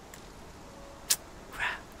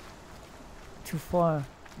 Crap. Too far.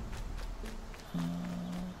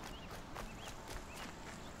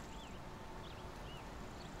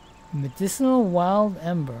 Medicinal wild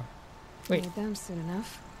ember. Wait. Need them soon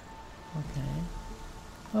enough. Okay.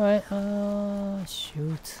 Alright,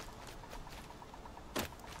 shoot.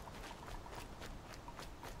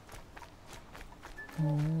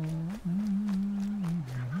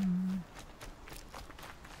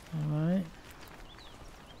 Alright.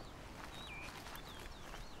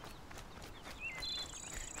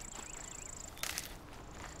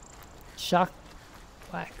 Shock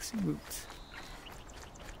wax root.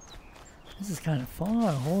 This is kind of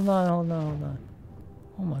far. Hold on.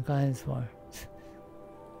 Oh my god, it's far.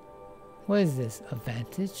 What is this?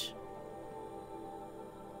 Advantage?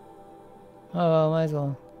 Oh, well, might as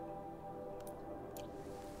well.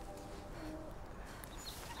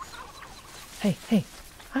 Hey!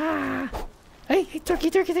 Ah! Hey, turkey!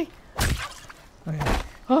 Okay.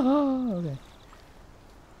 Oh, okay.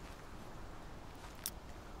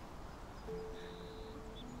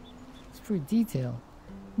 It's pretty detailed.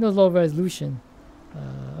 No low resolution.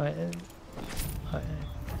 Alright.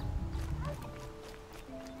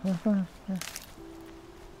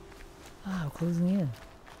 Ah, we're closing in.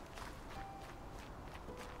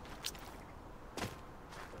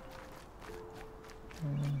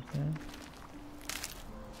 Okay.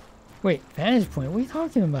 Wait, vantage point? What are you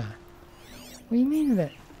talking about? What do you mean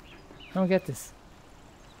that? I don't get this.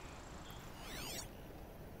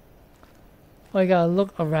 Oh, I gotta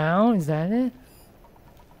look around? Is that it?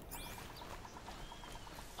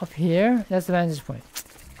 Up here? That's the vantage point.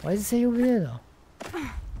 Why does it say over there though?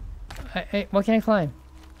 Hey, what can I climb?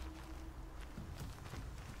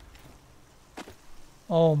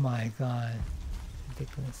 Oh my god.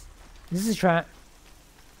 Ridiculous. This is a trap.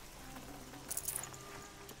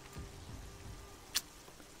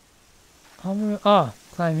 Oh,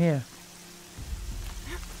 climb here.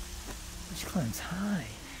 Which climbs high?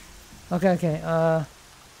 Okay. Well,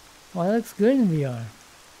 that looks good in VR.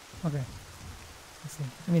 Okay. Let's see.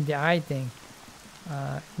 I mean, the eye thing.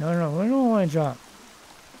 No, we don't want to drop.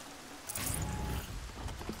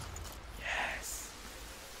 Yes.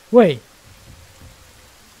 Wait.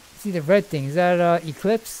 See the red thing? Is that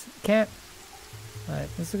Eclipse camp? Alright,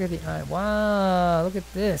 let's look at the eye. Wow, look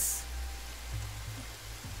at this.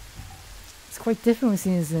 It's quite different when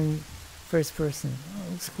seeing this in first person. Oh,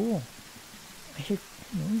 it looks cool. I hear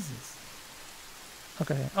noises.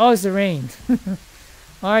 Okay. Oh, it's the rain.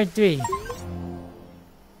 R3.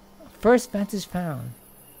 First vantage found.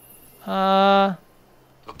 The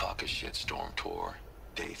Bucket Shitstorm Tour,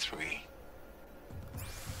 Day 3.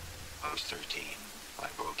 I was 13. I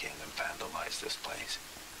broke in and vandalized this place.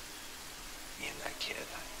 Me and that kid,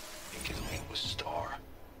 I think his name was Star.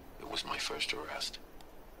 It was my first arrest.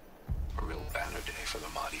 A real banner day for the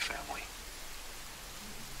Mahdi family.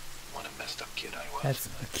 What a messed up kid I was. That's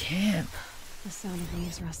a camp. The sound of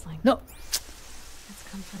leaves rustling. No. It's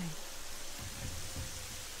comforting.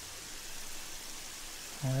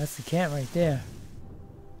 Oh, that's the camp right there.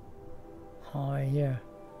 Oh, right here.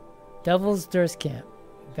 Devil's Thirst Camp.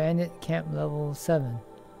 Bandit Camp level 7.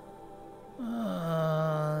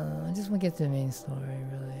 I just want to get to the main story,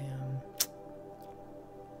 really.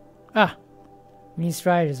 We need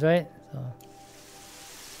striders, right? So.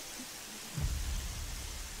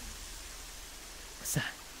 What's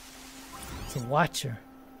that? It's a watcher.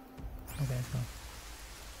 Okay, let's go.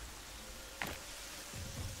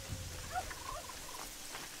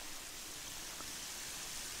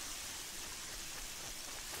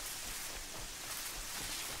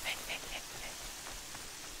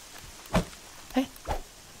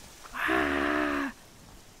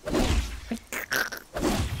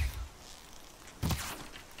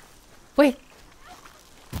 Wait!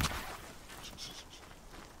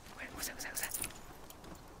 What's that?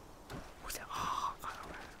 Who's that? Oh, God,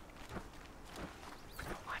 we're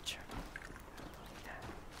gonna watch her. Look at that.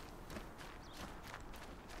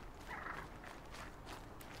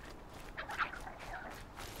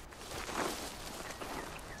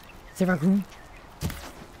 Is it a raccoon?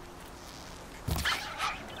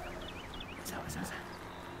 What's that?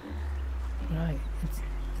 Right,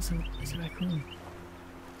 it's a raccoon.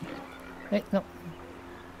 Hey, no.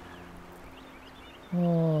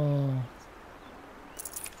 Oh,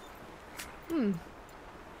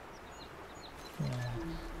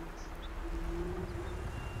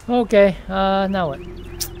 Okay, now what?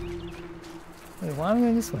 Wait, why am I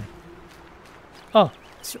going this way? Oh,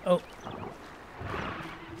 oh.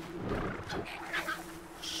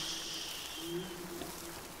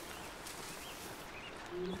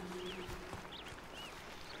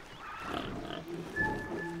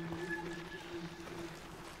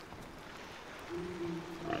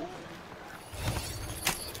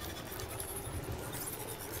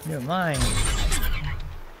 You're mine.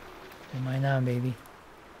 You're mine now, baby.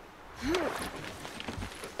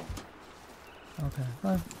 Okay,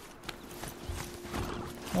 fine.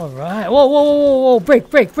 Alright. Whoa, whoa, whoa, whoa, whoa. Break,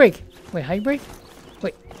 break, break. Wait, how you break?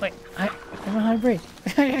 Wait, wait. I don't know how to break.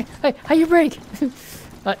 How you break?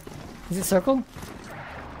 Is it circle?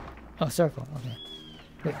 Oh, circle. Okay.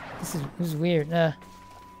 Wait, this is weird. Go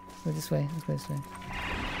this way. Let's go this way.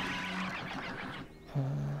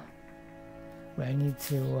 Wait, I need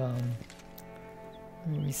to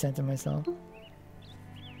recenter myself.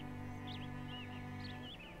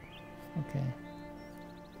 Okay.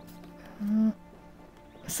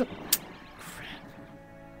 So crap.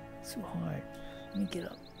 So hard. Let me get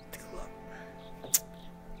up. Take a look.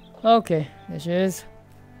 Okay, there she is.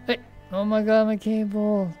 Hey! Oh my god, my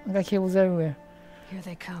cable. I got cables everywhere. Here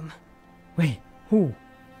they come. Wait, who?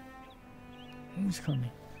 Who's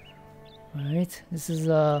coming? Alright, this is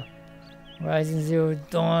Horizon Zero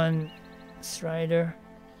Dawn Strider.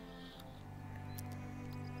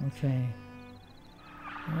 Okay.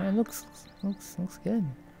 Alright, looks good.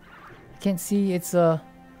 I can't see its head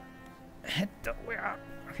though.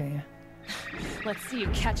 Okay, yeah. Let's see you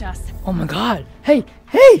catch us. Oh my god! Hey!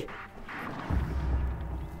 Hey!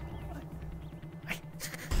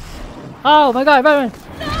 Oh my god, run!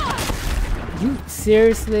 You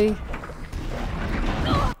seriously?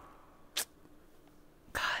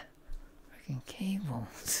 God. Freaking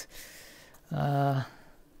cables. Okay,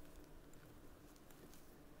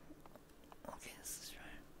 this is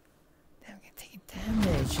right. Damn, I'm taking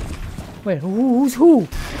damage. Wait, who's who?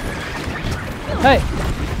 Hey!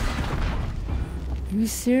 You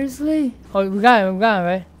seriously? Oh, we got him,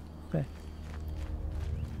 right? Okay.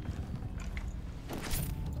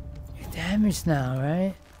 You're damaged now,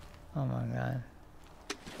 right? Oh my god.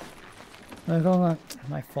 Wait, hold on.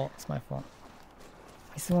 My fault, it's my fault.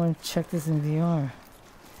 I still want to check this in VR.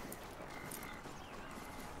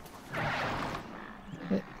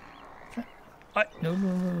 Wait. No,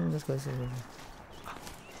 let's go, let's go.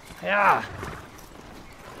 Yeah!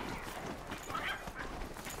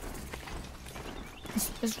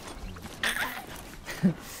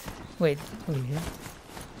 Wait, over here.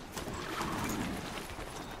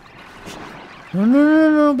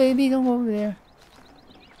 No, baby, don't go over there.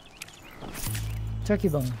 Turkey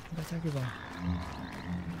bone, turkey bone.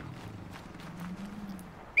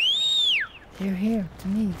 Here, to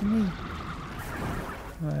me.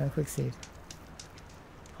 Alright, quick save.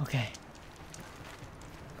 Okay.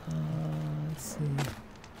 Let's see.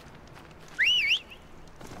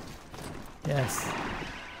 Yes.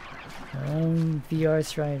 Our own VR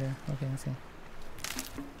Strider. Okay, let's see.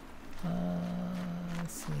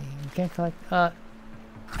 Let's see. We can't collect. Okay.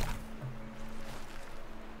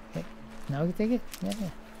 Now we can take it? Yeah.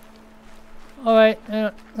 Alright.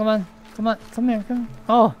 Come on. Come here.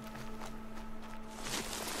 Oh!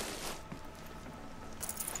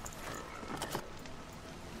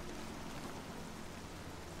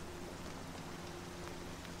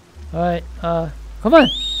 Alright. Come on!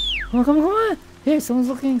 Come on! Here, someone's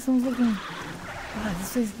looking. God,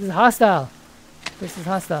 this place is hostile. This is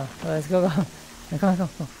hostile. Alright, let's go. Come on.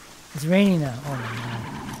 It's raining now. Oh my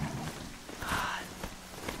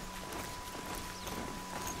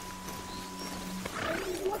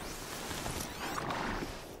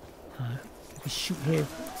god. We can shoot here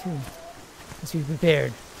too. Let's be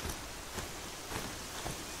prepared.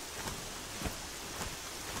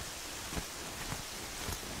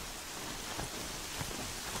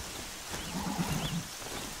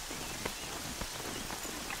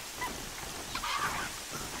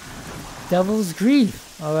 Devil's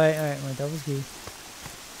Grief. Alright, my Devil's Grief.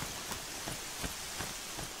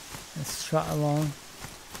 Let's trot along.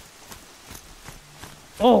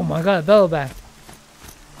 Oh my god, bellow back.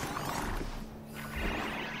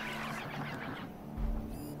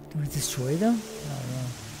 Do we destroy them? I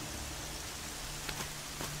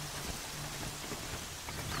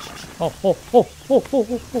don't know. Oh.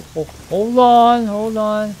 Hold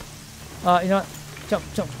on. You know what?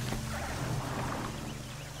 Jump.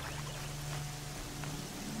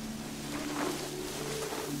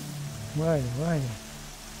 Where are they?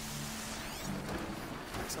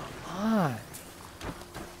 There's a lot.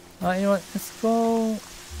 You know what? Let's go.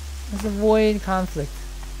 Let's avoid conflict.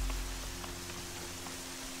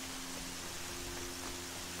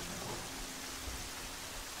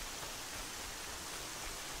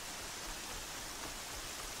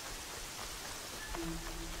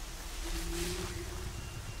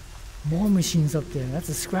 More machines up there. That's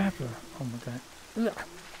a scrapper. Oh my god. Ugh.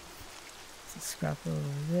 It's a scrapper over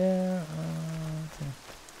there. Okay.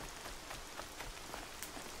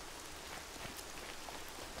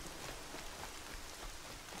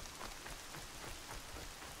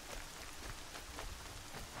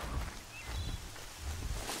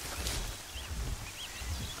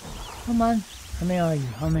 Come on. How many are you?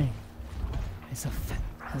 How many? There's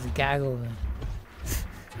a gag over there.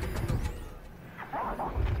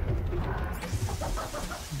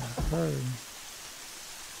 Bird.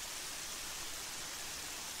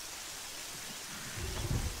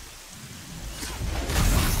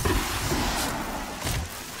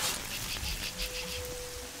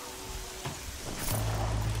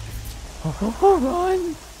 Oh,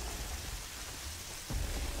 run!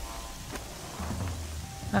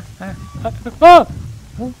 Oh!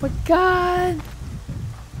 Oh my god!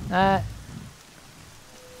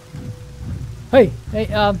 Hey,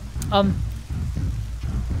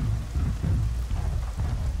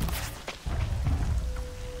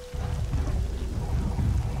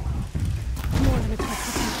 More than a quick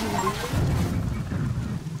potential.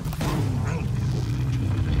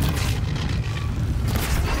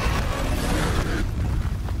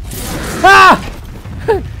 ah!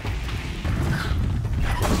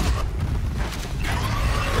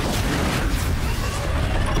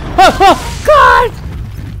 Oh god!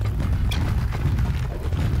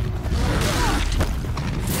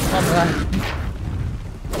 Oh my god.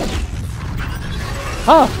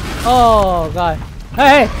 Oh! Oh god.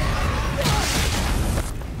 Hey!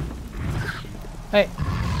 Hey!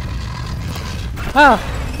 Oh!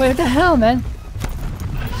 Wait, what the hell, man?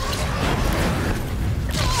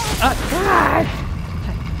 God!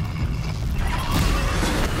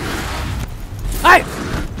 Hey!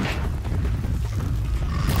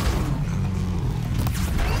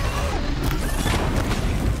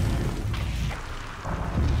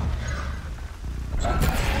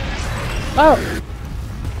 Oh!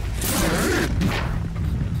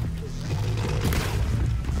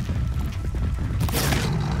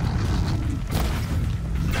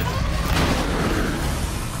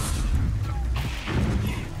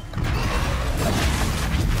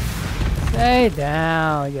 Stay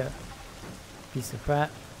down, you piece of crap.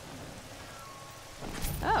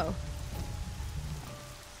 Oh.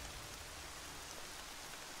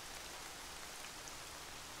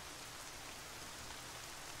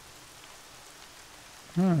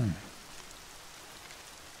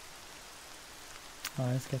 Oh,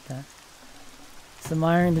 let's get that. Some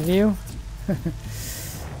iron to view.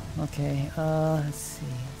 Okay, let's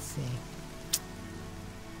see.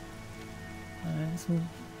 Alright, let's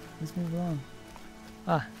move along.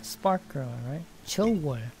 Ah, spark girl, right? Chill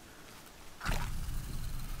water.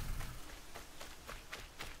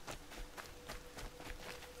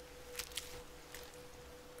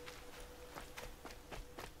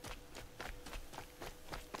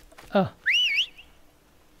 Oh.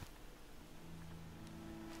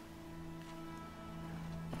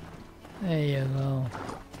 There you go.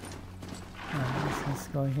 Alright, let's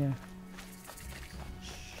go here.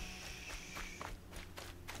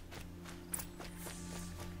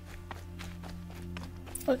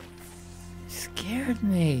 What? You scared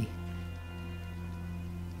me.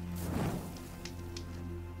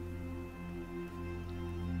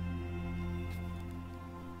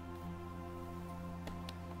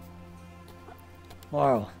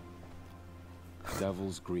 Wow.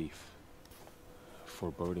 Devil's grief.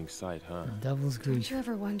 Foreboding sight, huh? Devil's Don't grief. you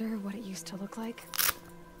ever wonder what it used to look like?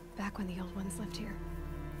 Back when the old ones lived here.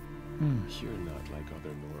 You're not like other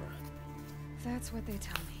Nora. That's what they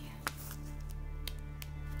tell me.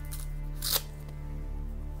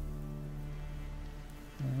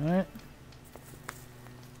 Alright.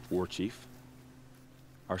 War Chief?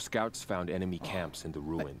 Our scouts found enemy camps in the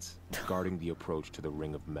ruins, guarding the approach to the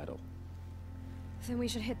Ring of Metal. Then we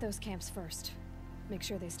should hit those camps first. Make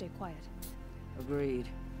sure they stay quiet. Agreed.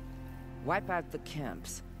 Wipe out the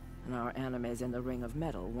camps, and our enemies in the Ring of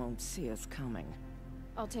Metal won't see us coming.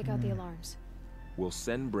 I'll take out the alarms. We'll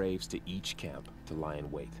send Braves to each camp to lie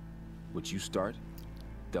in wait. What you start,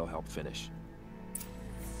 they'll help finish.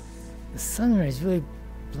 The sunrise really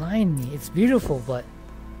blind me. It's beautiful, but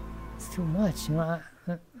it's too much. You know,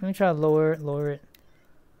 let me try to lower it.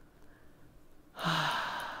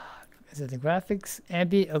 Is it the graphics?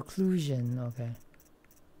 Ambient occlusion. Okay.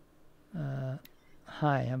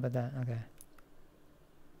 high. How about that? Okay.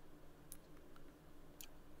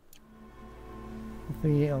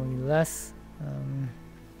 Hopefully it'll be less.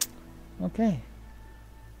 Okay.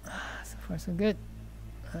 So far so good.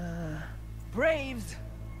 Braves,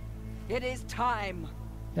 it is time.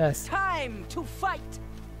 Yes. Time to fight.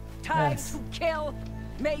 Time Yes. to kill.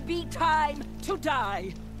 Maybe time to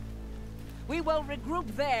die. We will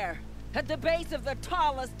regroup there, at the base of the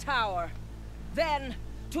tallest tower. Then,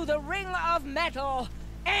 to the Ring of Metal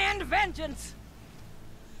and Vengeance.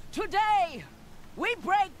 Today, we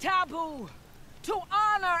break taboo to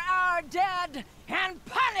honor our dead and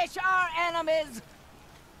punish our enemies.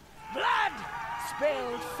 Blood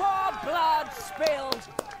spilled for blood spilled.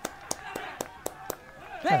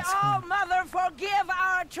 May That's All cool. Mother forgive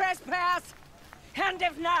our trespass, and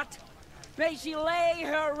if not, may she lay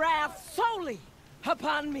her wrath solely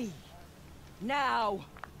upon me. Now,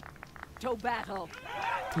 to battle.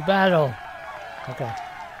 To battle. Okay.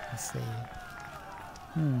 Let's see.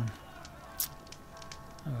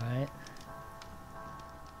 Alright.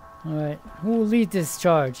 Alright. Who will lead this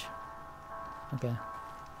charge? Okay.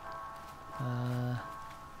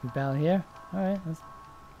 We battle here? Alright.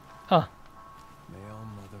 Oh. May All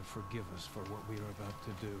Mother forgive us for what we are about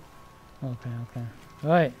to do. Okay, okay.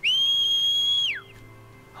 Alright.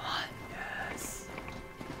 Come on. Yes.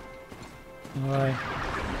 Alright.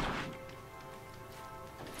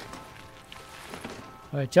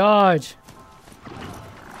 Alright, charge!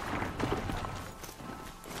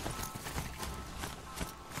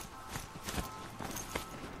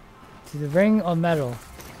 To the Ring of Metal.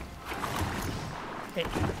 Hey,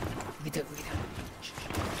 we can do it, we can do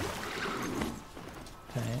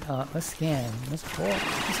it. Okay, let's scan. Let's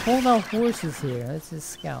hold our horses here. Let's just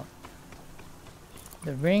scout.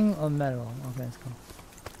 The Ring of Metal. Okay, let's go.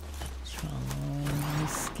 Strong.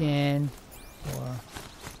 Scan for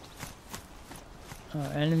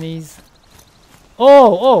our enemies.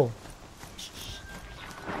 Oh! Oh!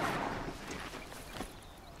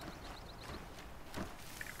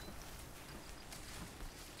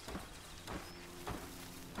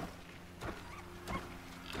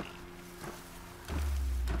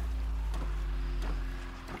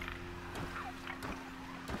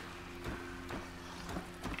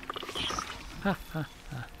 Ha ha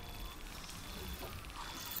ha.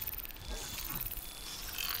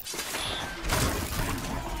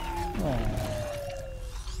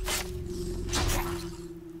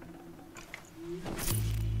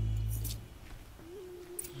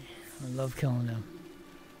 I love killing them.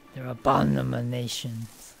 They're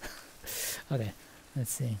abominations. Okay,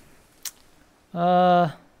 let's see.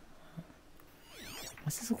 What's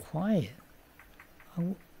this so quiet?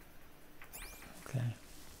 Oh, okay.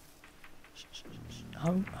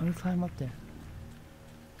 How we climb up there?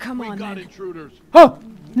 Come We on, got then. intruders. Oh!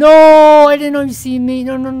 No! I didn't know you see me.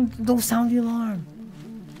 No, no, no. Don't sound the alarm.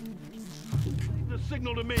 The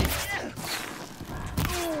signal to me.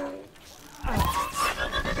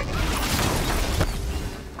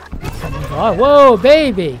 Oh, whoa,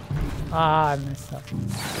 baby! Ah, I messed up.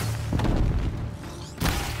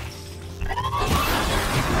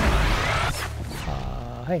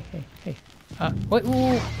 Hey, hey, hey. Wait,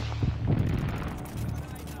 ooh.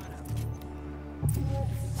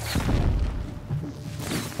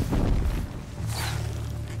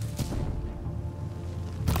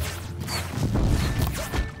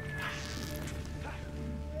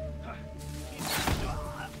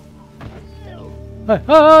 Hey,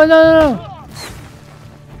 oh, no, no, no!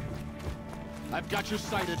 I've got you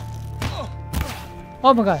sighted.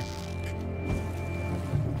 Oh my god.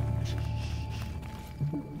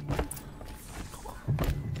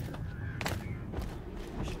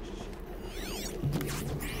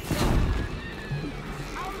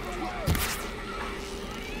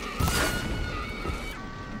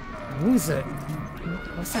 Who's it?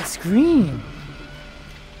 What's that scream?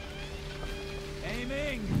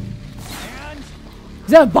 Aiming! And...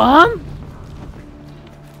 Is that a bomb?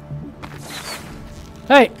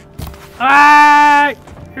 Hey! Ah!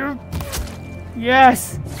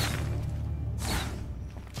 Yes!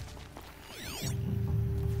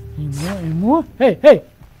 Any more? Any more? Hey! Hey!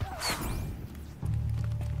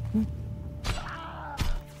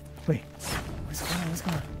 Wait. What's going on? What's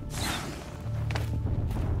going on?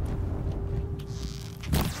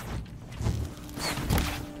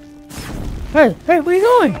 Hey! Hey! Where are you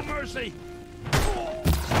going? No mercy.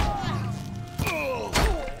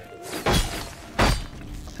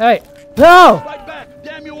 Hey! No! Fight back.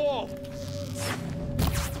 Damn you all.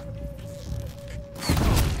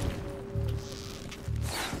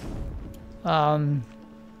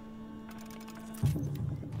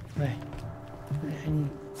 Wait.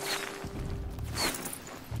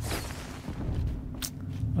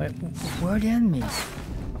 Wait, where are the enemies?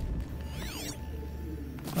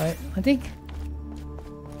 Right, I think.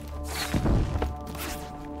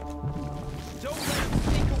 Don't let him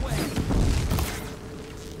sneak away.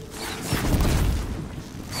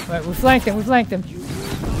 Right, we flanked him. We flanked him.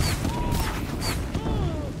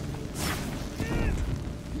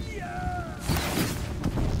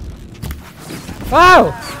 Wow!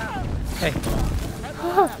 Hey.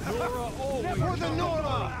 For the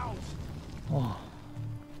Nora. Oh.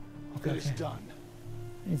 Okay, It's okay. done.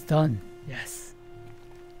 It's done. Yes.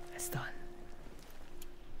 It's done.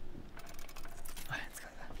 Alright, let's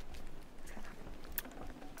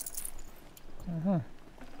go.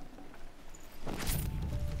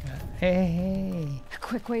 Hey. A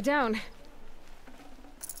quick way down.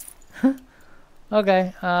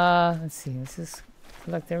 Okay, let's see. Let's just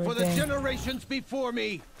collect For the everything. generations before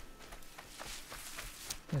me.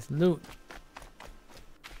 Let's loot.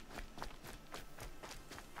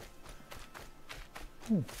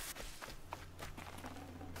 Ooh.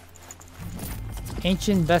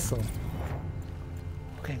 Ancient vessel.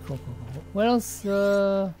 Okay, cool. What else?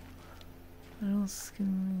 What else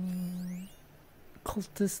can we?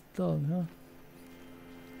 Cultist dog, huh?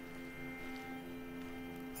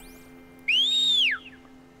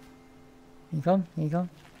 Here you come. Here you come.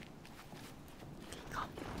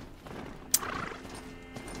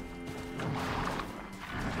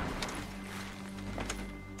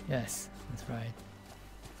 Yes, that's right.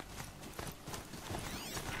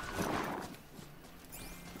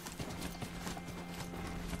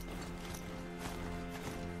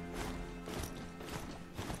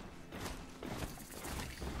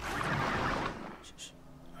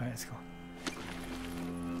 Alright, let's go.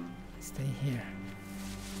 Stay here.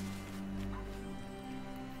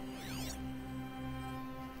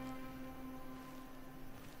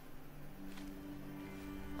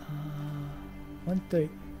 One third.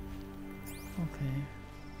 Okay.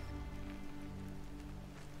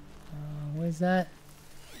 Where's that?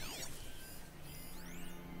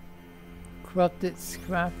 Corrupted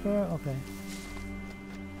scrapper? Okay.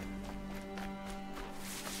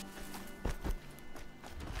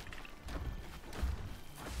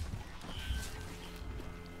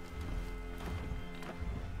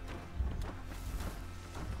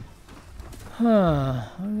 Huh.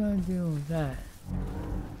 What am I gonna do with that?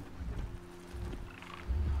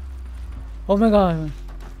 Oh my god.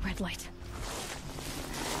 Red light.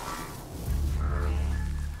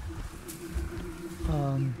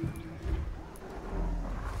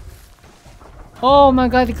 Oh my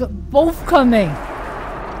god, they're both coming.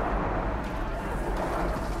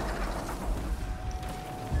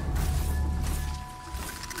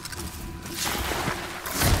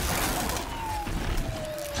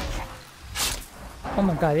 Oh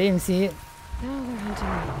my god, they didn't see it. Now they're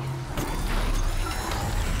hunting me.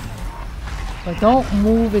 But don't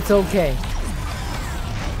move, it's okay.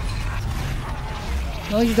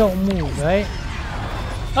 No, you don't move, right?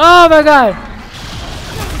 Oh my god!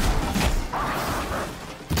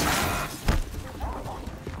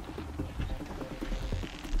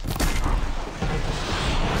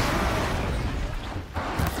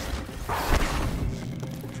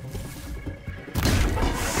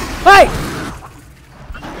 Hey!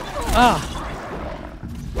 Ah!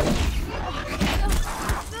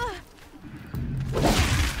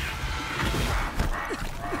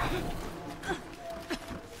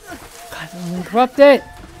 God, I'm interrupted!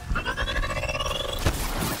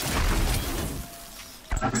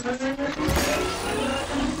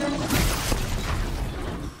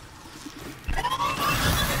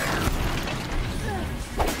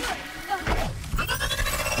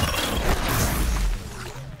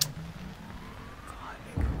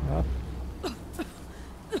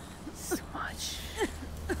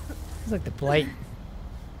 Like the blight,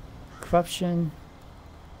 corruption.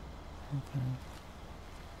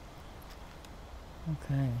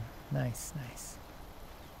 Okay, nice.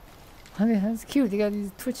 I mean, that's cute. They got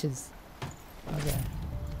these twitches.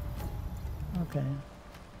 Okay.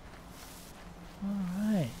 All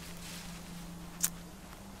right.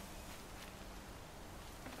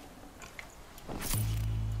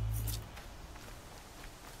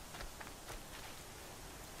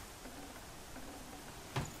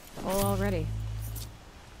 Full already.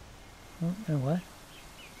 Oh, and what?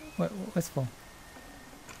 What's full?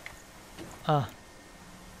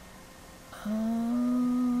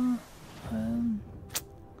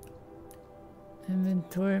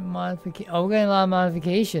 Inventory modification. Oh, we're getting a lot of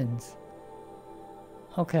modifications.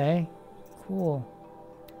 Okay, cool.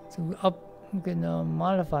 So we can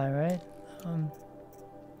modify, right?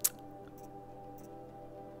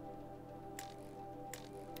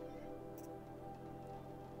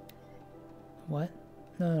 What?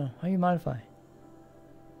 No. How do you modify?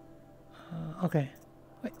 Okay.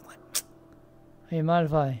 Wait, what? How do you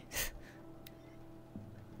modify?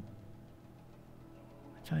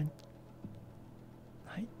 Trying.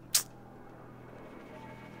 Right.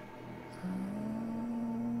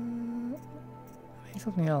 Maybe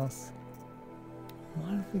something else.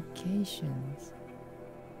 Modifications.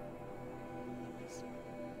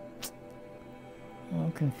 Oh,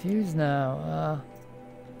 I'm confused now.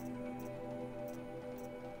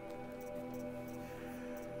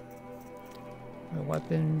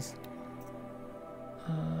 Weapons.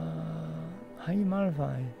 How do you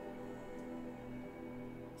modify?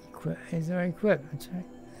 Is there equip? That's right.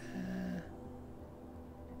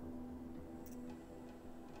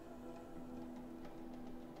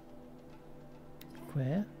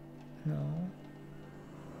 Equip? No.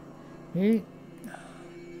 Maybe.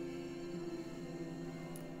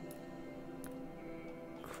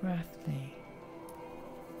 Crafting.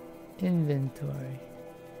 Inventory.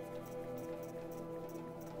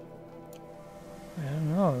 I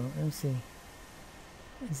don't know. Let me see.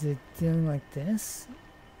 Is it doing like this?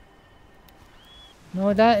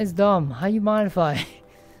 No, that is dumb. How you modify?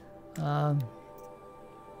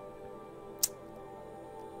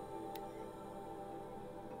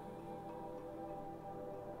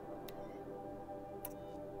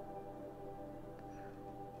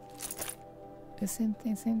 The same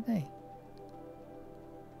thing.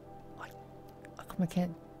 What? How come I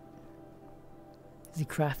can't? Is he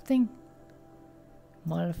crafting?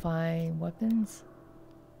 Modify weapons?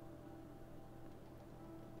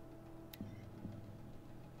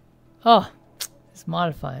 Oh, it's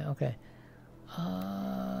modify. Okay.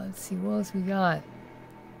 Let's see what else we got.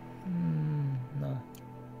 No.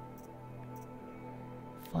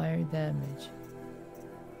 Fire damage.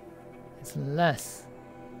 It's less.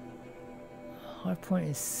 Hardpoint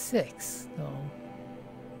is 6 though.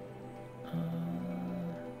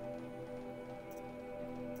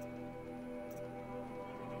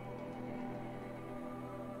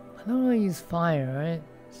 I don't really use fire, right?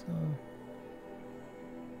 So.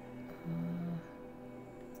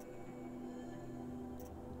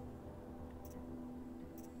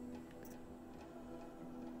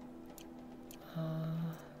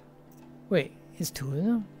 Wait, it's 2 of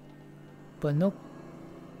them? But no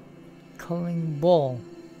culling ball.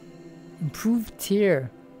 Improved tier.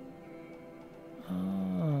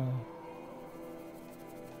 Oh.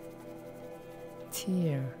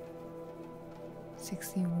 Tier.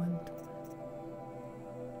 61.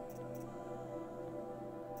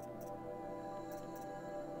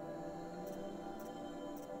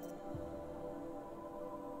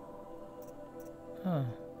 Huh.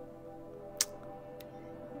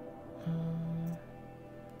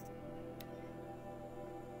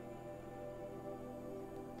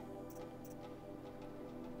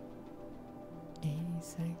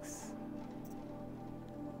 86.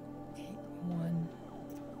 81.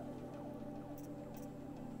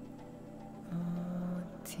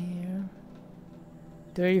 Tier.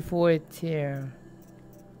 34 tier.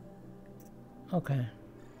 Okay.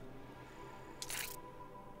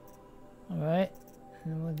 Alright.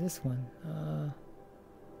 And what this one?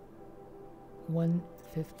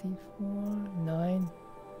 154, 9,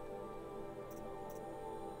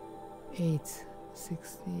 8,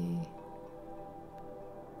 60.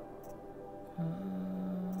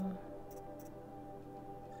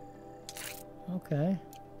 Okay.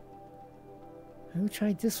 We'll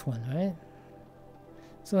try this one, right?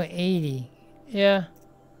 So 80. Yeah.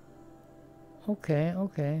 Okay. We'll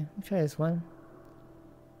try this one.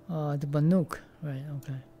 The Banuk. Right,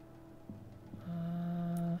 okay.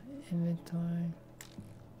 Inventory.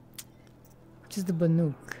 Which is the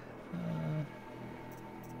Banuk?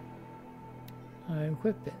 Alright,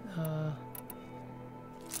 equip it. Alright,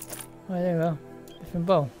 there we go. Different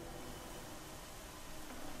bow.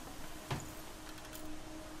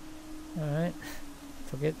 Alright.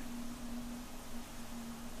 Took it.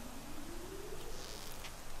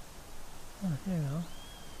 Oh, there we go.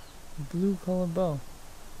 Blue color bow.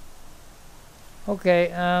 Okay,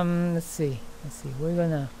 let's see. We're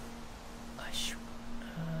gonna.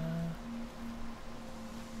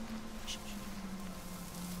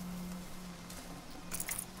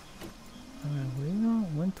 Alright, where you go?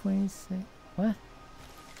 126. What?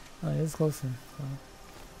 Oh, it's closer. So.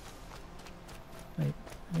 Wait,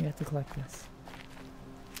 we have to collect this.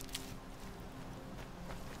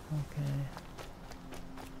 Okay.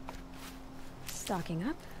 Stocking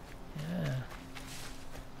up? Yeah.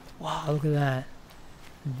 Wow, look at that.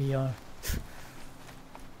 VR.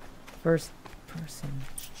 First person.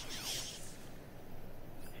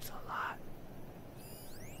 There's a lot.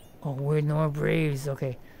 Oh, we're no Braves.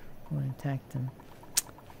 Okay. We're gonna attack them.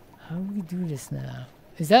 How do we do this now?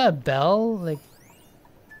 Is that a bell? Like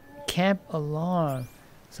camp alarm.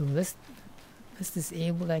 So let's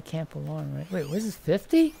disable that camp alarm, right? Wait, where's this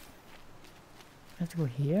 50? I have to go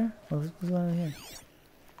here? What's going on here?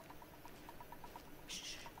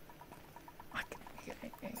 Shh.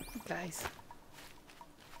 Guys.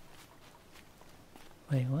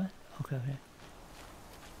 Wait, what? Okay, okay.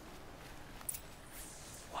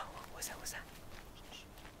 What's that? What's that?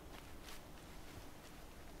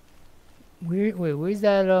 Wait, where's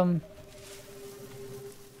that,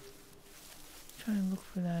 trying to look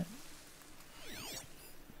for that.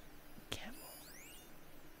 Camel.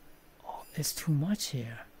 Oh, it's too much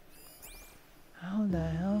here. How the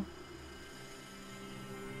hell?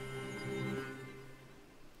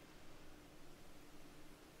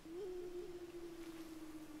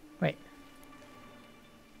 Wait.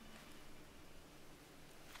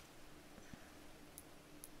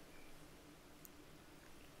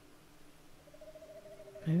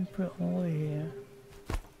 Maybe put it over here.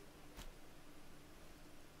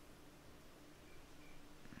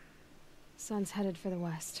 Sun's headed for the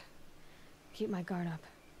west. Keep my guard up.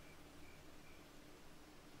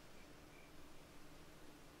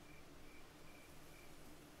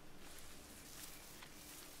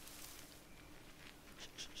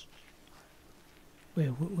 Wait,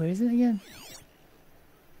 where is it again?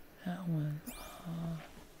 That one.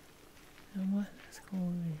 You know what? Let's go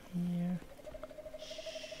over here.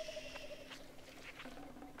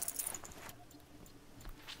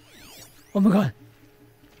 Oh my god!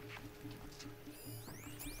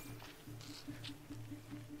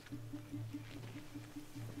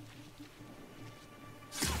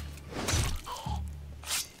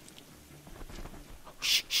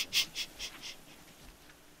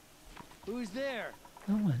 Who's there?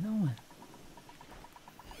 No one, no one.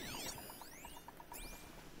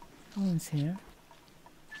 No one's here.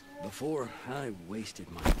 Before, I wasted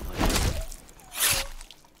my life.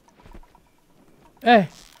 Hey!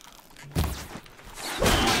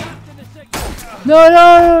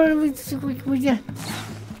 No, we get.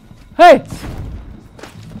 Hey!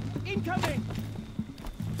 Incoming!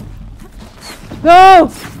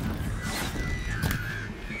 No!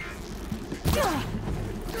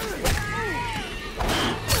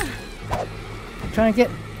 Trying to get.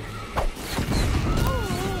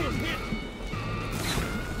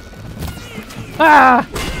 Ah!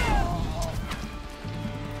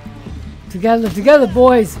 Together,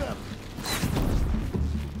 boys!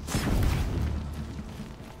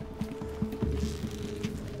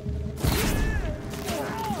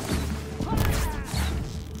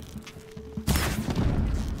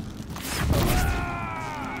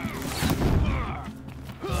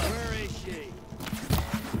 Where is she?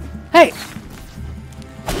 Hey!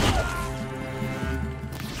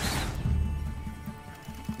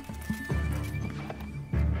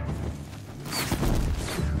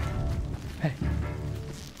 Hey.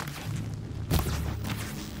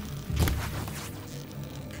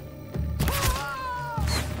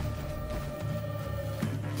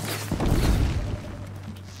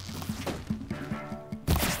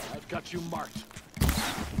 I've got you marked.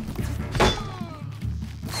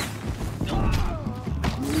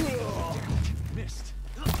 Missed.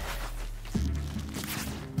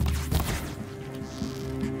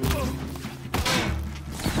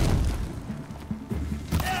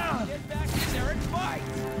 Get back in there and fight!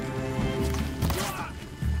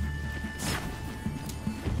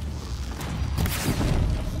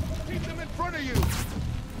 Keep them in front of you!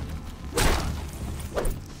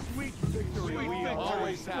 Sweet victory. Sweet We victory.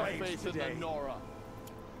 always have Slaves faith in today. the Nora.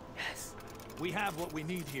 Yes. We have what we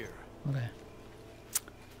need here. Okay.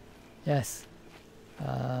 Yes.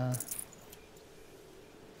 Okay.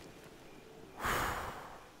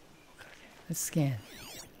 Let's scan.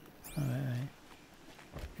 Alright.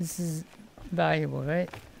 This is valuable, right?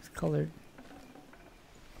 It's colored.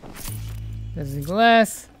 There's the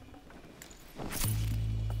glass.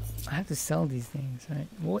 I have to sell these things, right?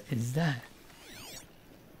 What is that?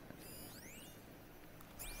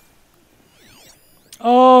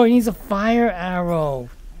 Oh, it needs a fire arrow.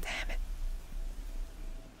 Damn it.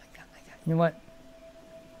 You know what?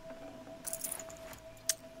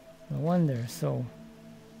 No wonder. So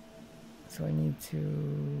I need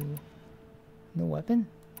to. No weapon?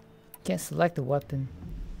 Can't select a weapon.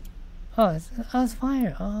 Oh, it's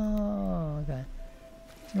fire. Oh, okay.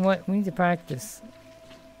 You know what? We need to practice.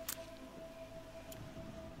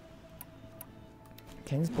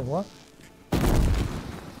 Can this blow up?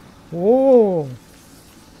 Whoa!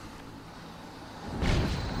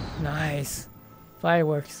 Nice.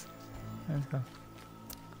 Fireworks. Let's go.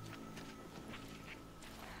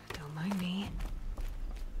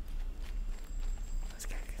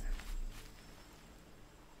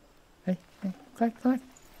 collect, collect.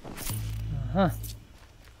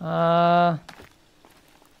 Uh-huh.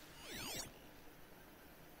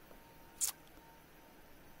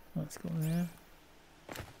 Let's go there.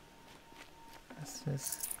 Let's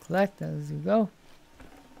just collect as you go.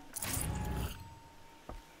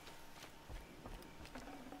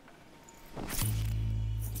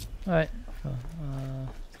 Alright. So,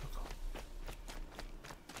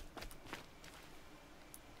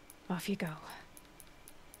 Off you go.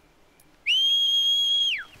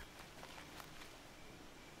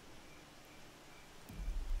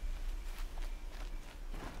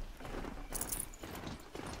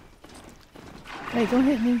 hey, don't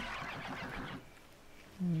hit me.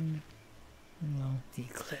 No, the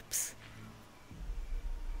eclipse.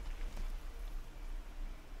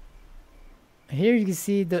 Here you can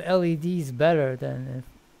see the LEDs better than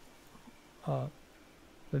if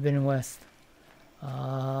Forbidden West.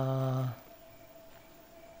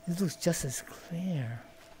 This looks just as clear.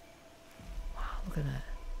 Wow, look at that.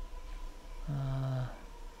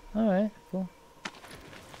 Alright, cool.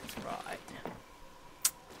 Let's ride.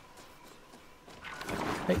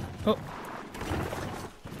 Hey, oh.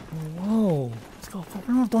 Whoa. Let's go.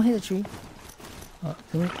 No, don't hit the tree.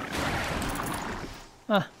 Can we?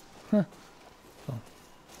 Ah, huh.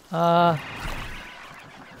 Oh.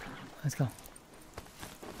 Let's go.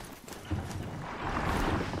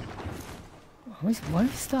 Why are we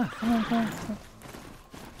stuck? Come on, come on, come on.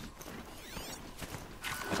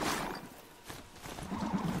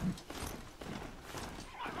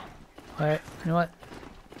 Alright, you know what?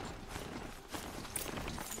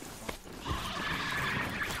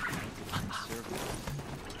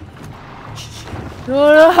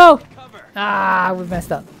 No! Ah, we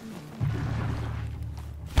messed up.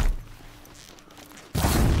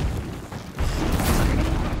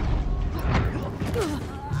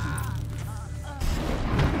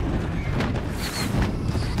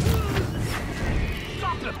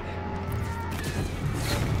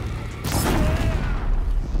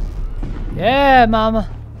 Yeah, mama.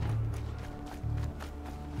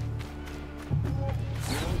 You won't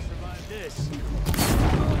survive this.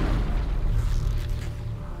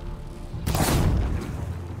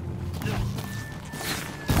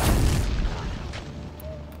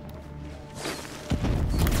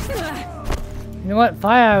 You know what?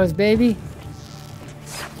 Fire arrows, baby.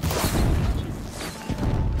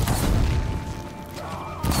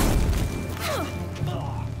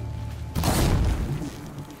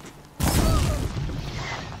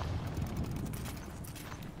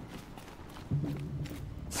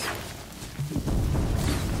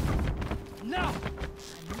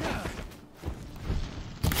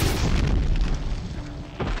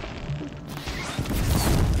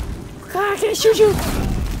 God, I can't shoot you!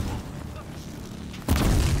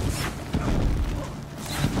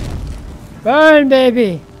 Burn,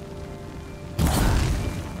 baby!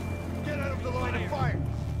 Get out of the line of fire!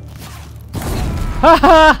 Ha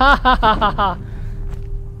ha ha ha ha ha!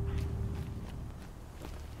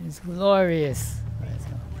 It's glorious. Right, let's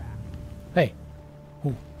go. Hey!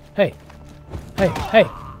 Ooh. Hey! Hey! Hey!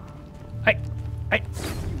 Hey! Hey!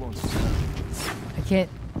 I can't.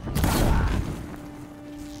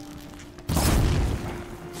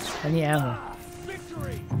 I need ammo.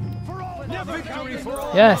 Victory for all! Victory for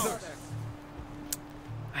all! Yes!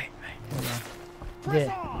 Right, there we go. Press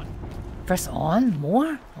Yeah. on! Press on?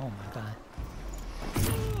 More? Oh my god.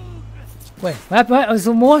 Wait, what? Oh,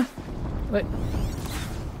 some more? Wait.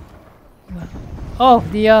 Oh,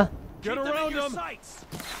 the, Get around them!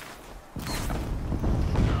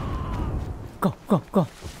 Go, go, go.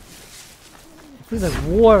 It feels like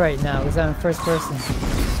war right now because I'm in first person.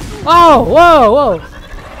 Oh, whoa, whoa!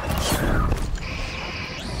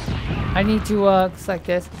 I need to, select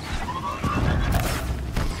this.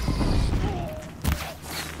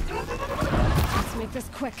 Let's make this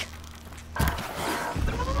quick.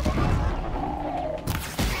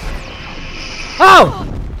 Oh!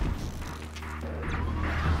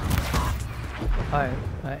 Alright,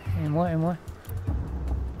 alright. Any more, any more?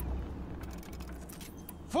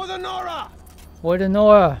 For the Nora! For the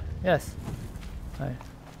Nora. Yes. Alright.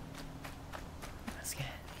 Let's get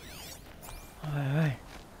it. Alright, alright.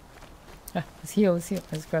 Ah, let's heal, let's heal.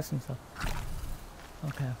 Let's grab some stuff.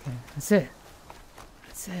 Okay, okay. That's it.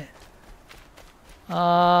 That's it.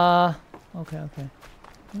 Okay, okay.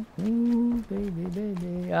 Ooh, baby,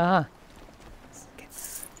 baby. Ah. Let's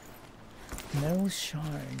get metal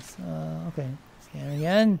shards. Okay. Scan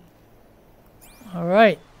again.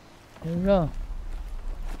 Alright. Here we go.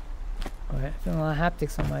 Alright, feeling a lot of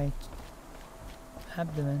haptics on my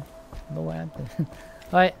abdomen. Lower abdomen.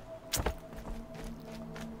 Alright.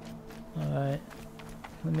 Alright.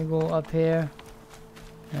 Let me go up here.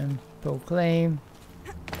 and proclaim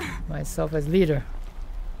myself as leader.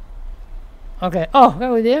 Okay. Oh,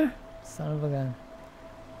 over there? Son of a gun.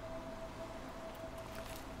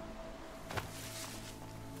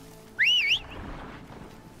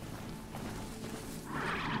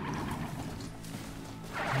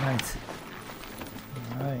 Right.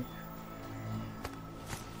 Alright.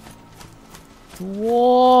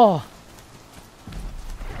 Whoa!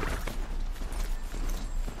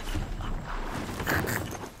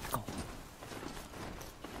 Go.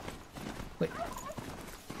 Wait.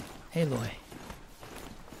 Aloy.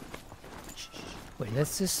 Wait,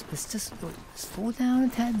 let's just slow down a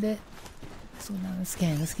tad bit. Slow down, let's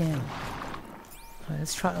scan. Alright,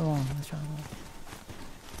 let's trot along.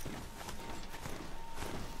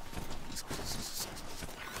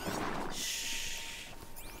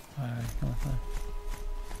 Alright, come on.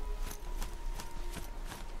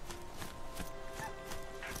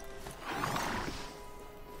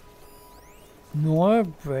 Nor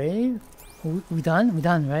brave? We done? We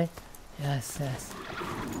done, right? Yes.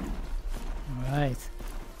 Alright.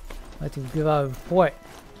 I have to give our report.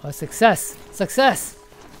 Oh, success! Success!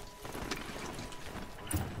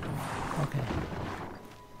 Okay.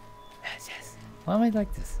 Yes. Why am I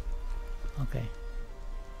like this? Okay.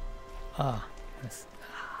 Yes.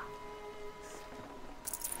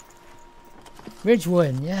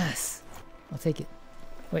 Ridgewood, yes. I'll take it.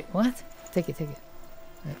 Wait, what? Take it.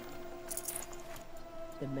 Right.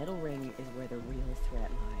 The metal ring is where the real threat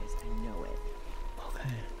lies. I know it.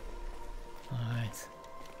 Okay. Alright.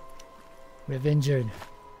 We've injured.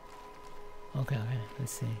 Okay.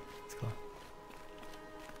 Let's see. Let's go.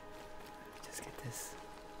 Just get this.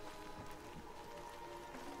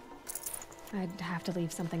 I'd have to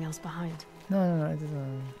leave something else behind. No.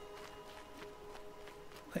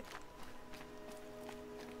 Wait.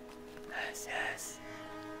 Yes.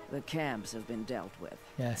 The camps have been dealt with.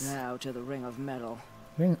 Yes. Now to the ring of metal.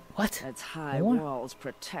 Ring? What? Its high More? walls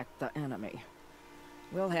protect the enemy.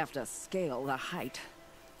 We'll have to scale the height.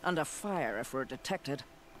 Under fire if we're detected.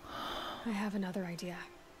 I have another idea.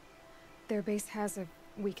 Their base has a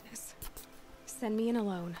weakness. Send me in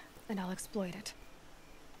alone, and I'll exploit it.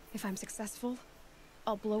 If I'm successful,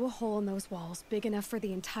 I'll blow a hole in those walls big enough for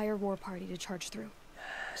the entire war party to charge through.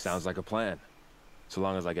 Sounds like a plan. So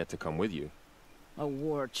long as I get to come with you. A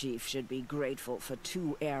war chief should be grateful for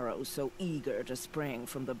 2 arrows so eager to spring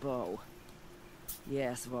from the bow.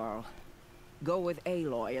 Yes, Varl. Go with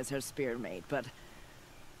Aloy as her spearmate, but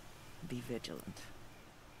be vigilant.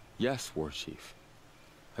 Yes, War Chief.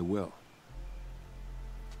 I will.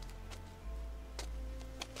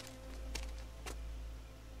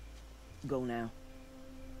 Go now.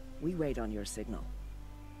 We wait on your signal.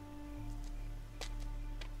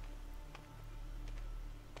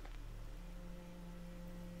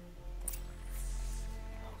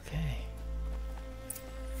 Okay.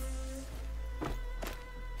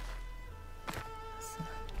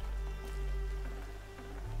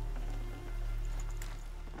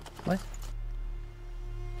 What?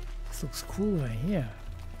 This looks cool right here.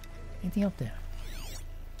 Anything up there?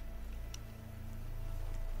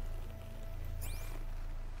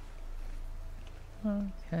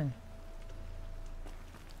 Okay.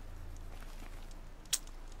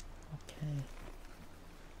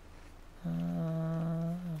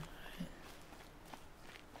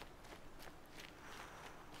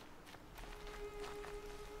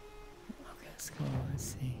 Okay, let's go. Let's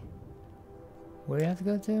see. Where do you have to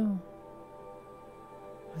go to?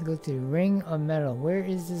 I have to go to the ring of metal. Where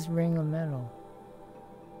is this ring of metal?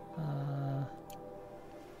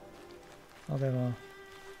 Okay, well.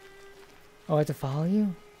 Oh, I have to follow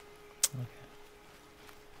you? Okay.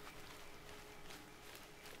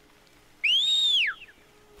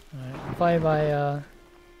 Alright, I'll follow you by,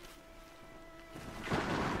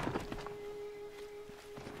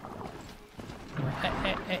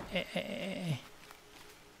 Hey.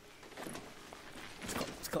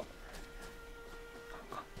 Let's go.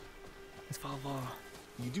 Let's follow.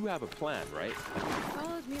 You do have a plan, right?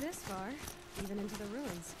 Followed me this far, even into the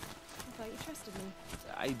ruins. I thought you trusted me.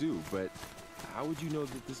 I do, but how would you know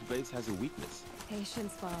that this base has a weakness?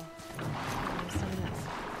 Patience, Val. There's something else.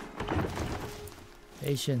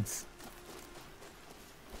 Patience.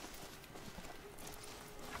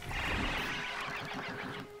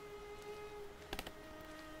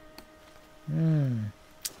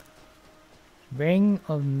 Ring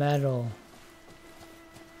of metal.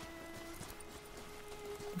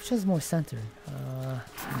 Which is more centered?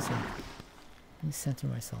 Let me see. Let me center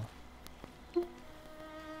myself.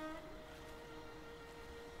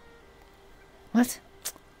 What?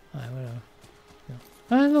 Alright, whatever. Yeah.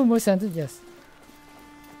 A little more centered, yes.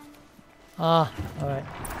 Ah, alright.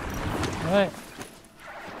 Alright.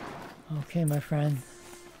 Okay, my friend.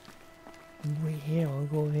 Wait here, we'll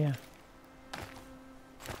go over here.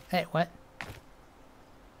 Hey, what?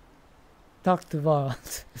 Talk to Varl.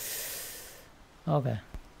 Okay.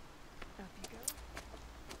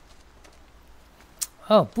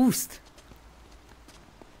 Oh, boost!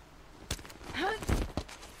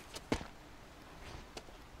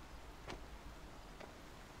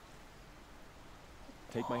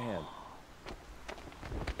 Take my hand.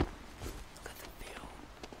 Look at the view.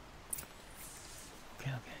 Okay,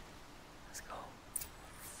 okay. Let's go.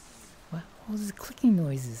 What? All these clicking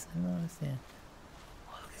noises? I don't understand.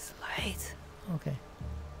 Oh, look at this light. Okay.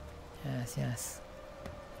 Yes, yes.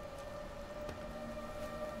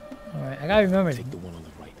 Alright, I gotta remember. Take the one on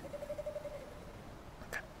the right.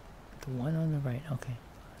 Okay. The one on the right, okay.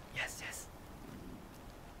 Yes, yes.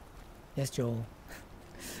 Yes, Joel.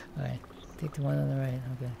 Alright. Take the one on the right,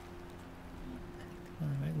 okay. The one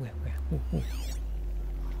on the right. Where? Ooh, ooh.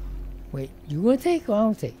 Wait, you gonna take or I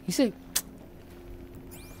don't take? You say.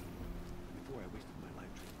 Before I wasted my life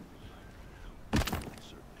trying to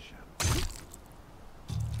serve the shadow.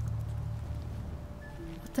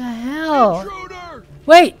 What the hell? Intruder!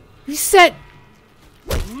 Wait! You said.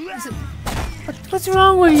 What's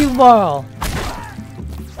wrong with you, Varl?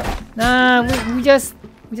 Nah, we just.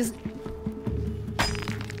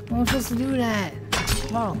 We're not supposed to do that.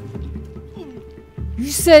 Varl.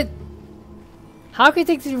 You said. How can you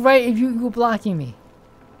take to the right if you were blocking me?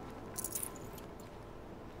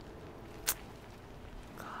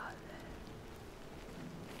 God.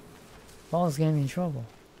 Varl's getting me in trouble.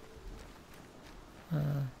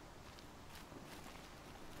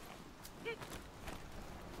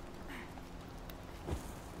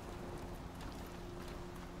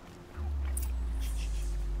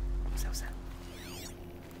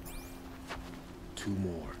 Two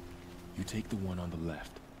more. You take the one on the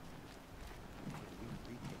left.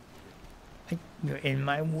 You're in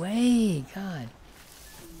my way, God.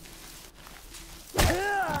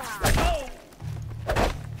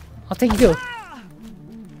 I'll take you too.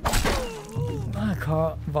 Come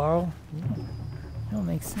on, Varl. You don't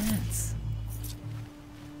make sense.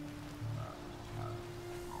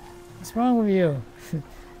 What's wrong with you?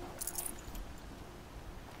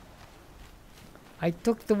 I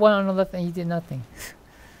took the one on the left and he did nothing.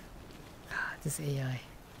 God, this AI.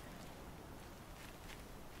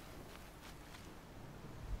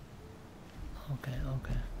 Okay,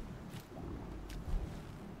 okay.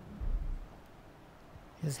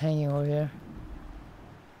 Just hanging over here.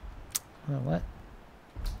 Oh, what?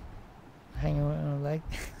 Hanging on a leg.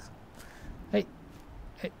 Hey!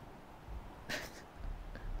 Hey!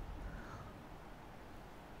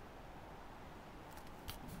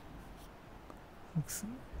 Looks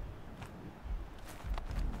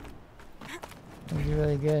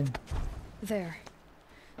really good. There.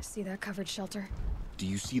 See that covered shelter? Do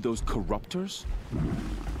you see those corruptors?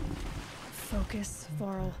 Focus,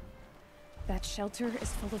 Varl. That shelter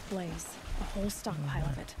is full of blaze, a whole stockpile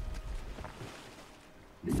of it.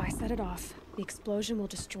 If I set it off, the explosion will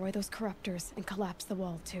destroy those corruptors and collapse the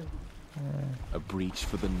wall too. A breach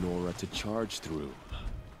for the Nora to charge through.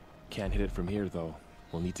 Can't hit it from here though.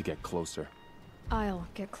 We'll need to get closer. I'll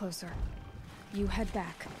get closer. You head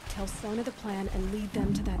back, tell Sona the plan, and lead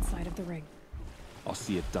them to that side of the ring. I'll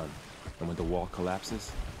see it done. And when the wall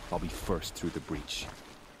collapses, I'll be first through the breach.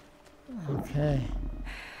 Okay.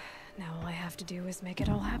 Now all I have to do is make it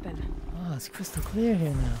all happen. Oh, it's crystal clear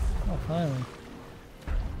here now. Oh, finally.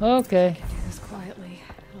 Okay. I can do this quietly.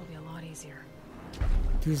 It'll be a lot easier.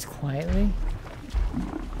 Do this quietly?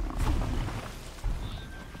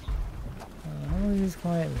 How do we do this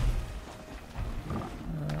quietly?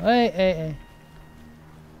 Hey.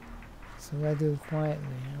 So we gotta do it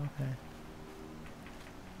quietly, okay.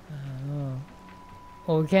 Oh.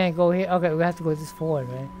 Oh, we can't go here? Okay, we have to go this forward,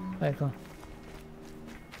 right? Alright, come on.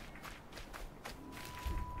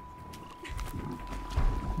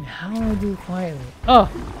 How do I do it quietly? Oh!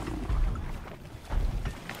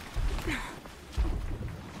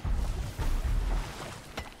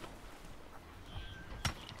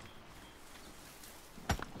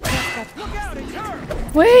 Look out, it's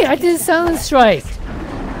her! Wait, I did silent strike!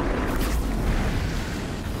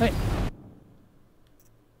 Wait.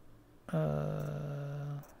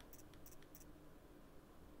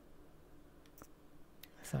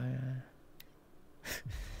 Sorry.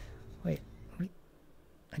 Wait.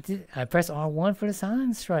 I pressed R1 for the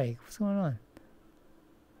silent strike. What's going on?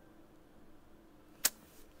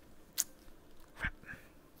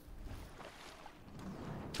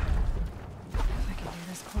 If I can do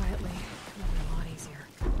this quietly, it'll be a lot easier.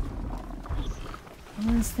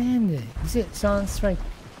 How do understand it. Is it Sean strike?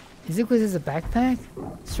 Is it because it's a backpack?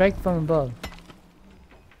 Strike from above.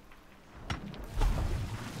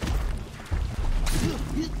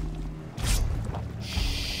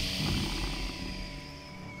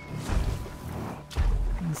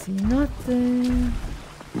 I see nothing.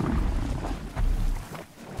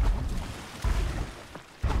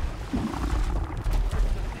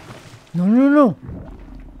 No, no, no.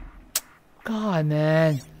 God,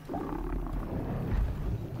 man.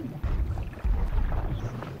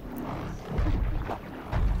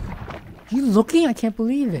 You looking? I can't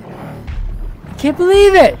believe it. I can't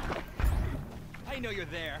believe it. I know you're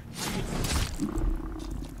there.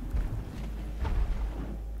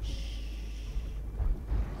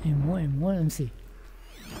 And one, let me see.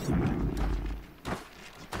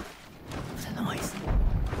 What's that noise?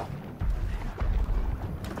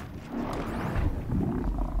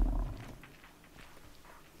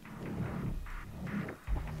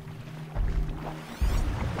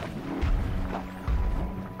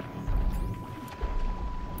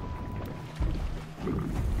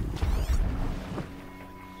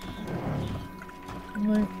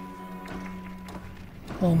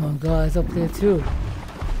 Oh my god, it's up there too.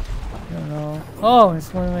 I don't know. Oh,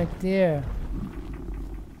 there's one right there.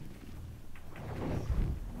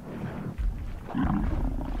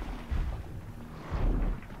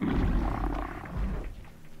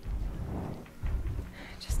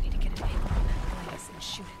 Just need to get an angle on that blaze and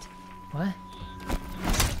shoot it. What?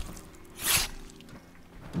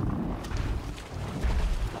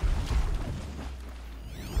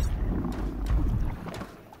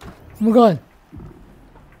 Oh my god!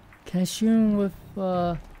 Can I shoot him with,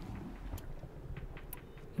 would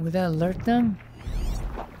that alert them?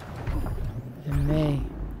 It may.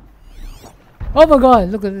 Oh my god!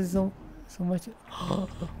 Look at this, so much.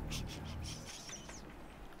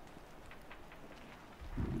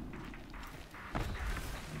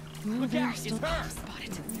 Look out! Still can't spot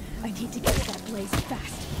it. I need to get to that blaze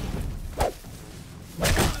fast.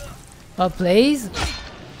 A blaze?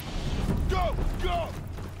 Go! Go!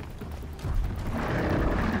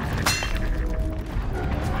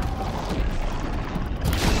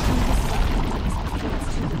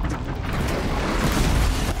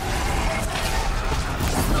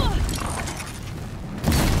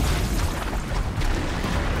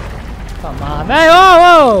 Come on, man! Whoa,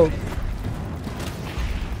 whoa!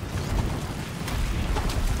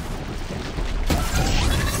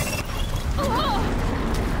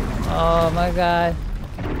 Oh my god.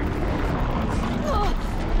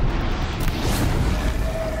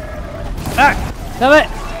 Ah! Stop it!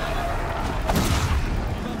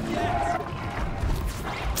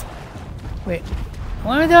 Wait.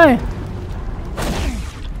 What am I doing?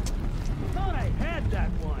 Thought I had that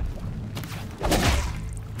one.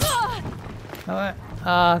 Alright.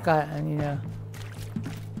 Oh god, I need to.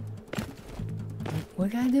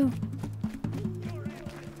 What can I do?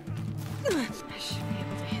 I should be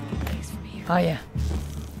able to hit the blaze from here. Oh yeah.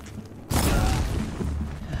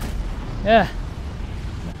 Yeah.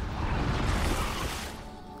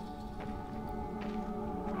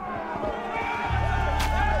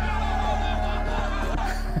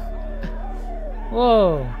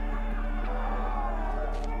 Whoa.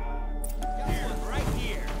 Right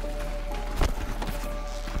here.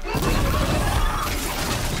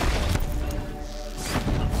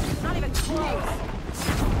 Not even close.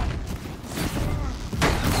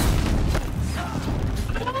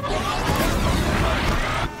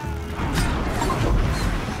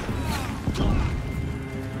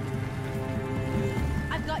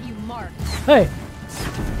 I've got you marked. Hey.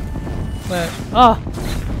 Wait. Ah.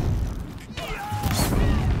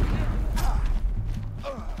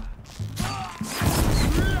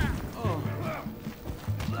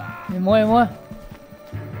 Any more?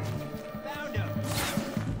 Found him.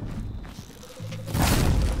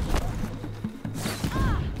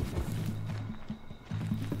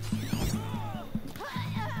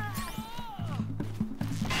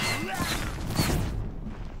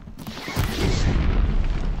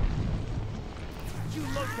 You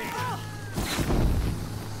locate.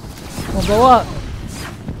 We'll go up.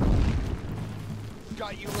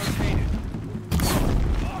 Got you located.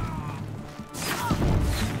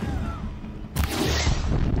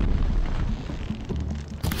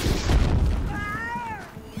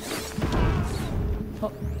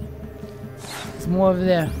 Oh. There's more over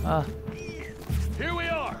there. Ah. Here we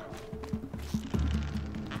are.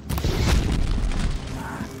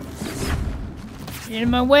 Get in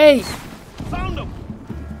my way. Found him.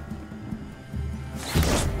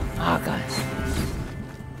 Oh god.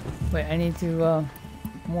 Wait, I need to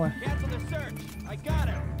more. Cancel the search. I got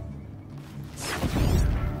him.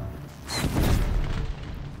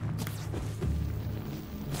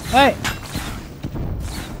 Alright.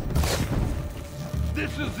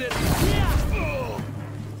 This is it.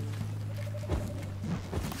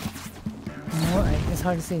 More? It's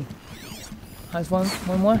hard to see. There's one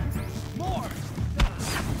more? More.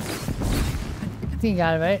 I think you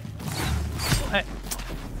got it, right? Alright.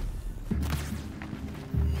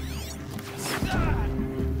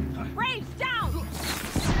 Braves down!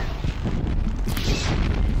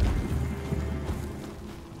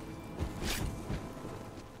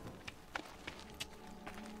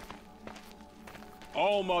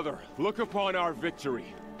 All Mother, look upon our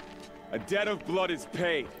victory. A debt of blood is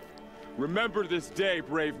paid. Remember this day,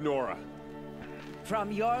 brave Nora.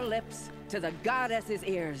 From your lips to the goddess's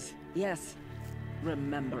ears. Yes,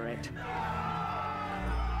 remember it.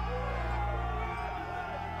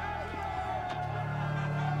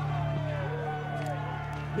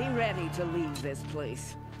 Be ready to leave this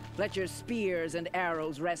place. Let your spears and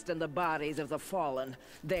arrows rest in the bodies of the fallen.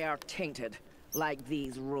 They are tainted, like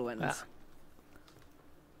these ruins. Ah.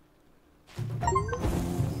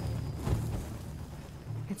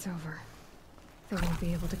 It's over. They won't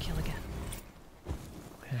be able to kill again.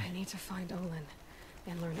 Okay. I need to find Olin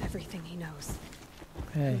and learn everything he knows.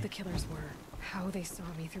 Okay. Who the killers were, how they saw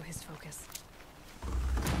me through his focus.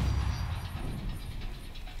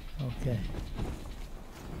 Okay.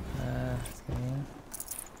 Scan.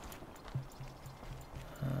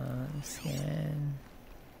 Scan.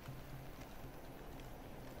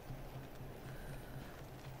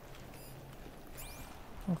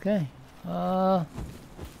 Okay.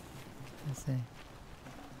 Let's see.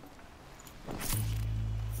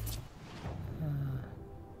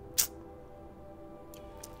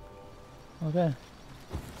 Okay.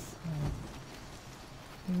 So,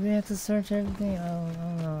 do we have to search everything? I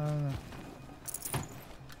don't know.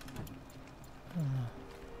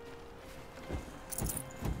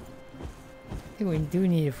 I think we do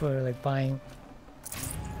need it for like buying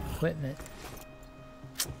equipment.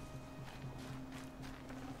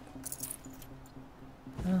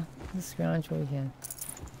 Oh, let's scrounge what we can.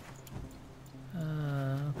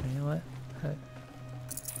 Okay, you know what?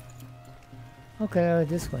 Okay,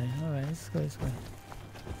 this way. Alright, let's go this way.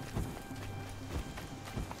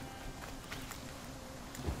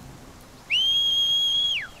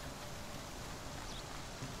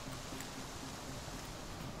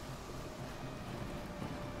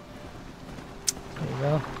 There you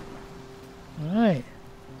go. Alright.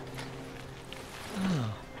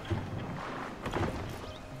 Oh.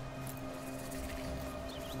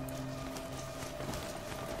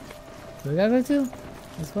 Where we gotta go to?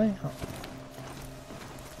 This way? Oh.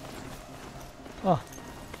 Oh.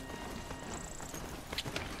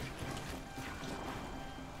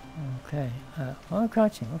 Okay. We're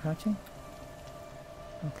crouching. We're crouching.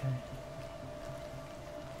 Okay.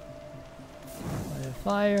 Light a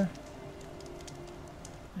fire.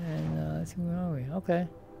 And let's see, where are we? Okay.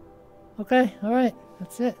 Okay. All right.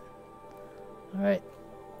 That's it. All right.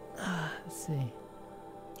 Let's see.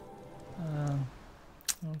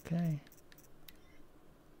 Okay.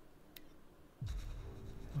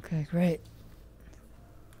 Okay, great.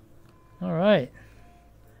 All right.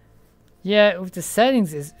 Yeah, with the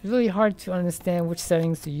settings, it's really hard to understand which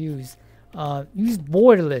settings to use. Use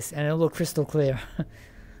Borderless and it'll look crystal clear.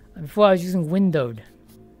 Before I was using windowed.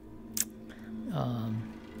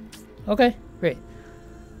 Okay, great.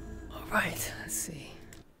 All right, let's see.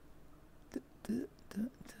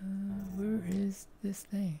 Where is this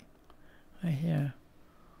thing? Right here.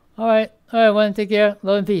 All right, well, take care.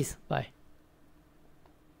 Love and peace. Bye.